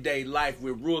Everyday Life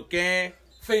with Rook and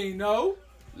Pheno.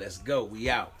 let's go. We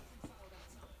out.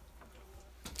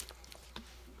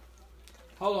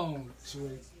 Hold on,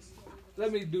 sweet.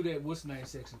 Let me do that. What's the name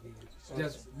section again?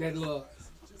 Just that little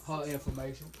her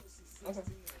information.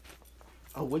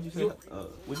 Oh, what'd you say?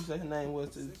 What'd you say her name was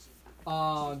too?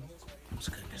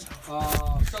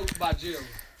 Soap by Jill.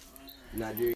 Nigeria.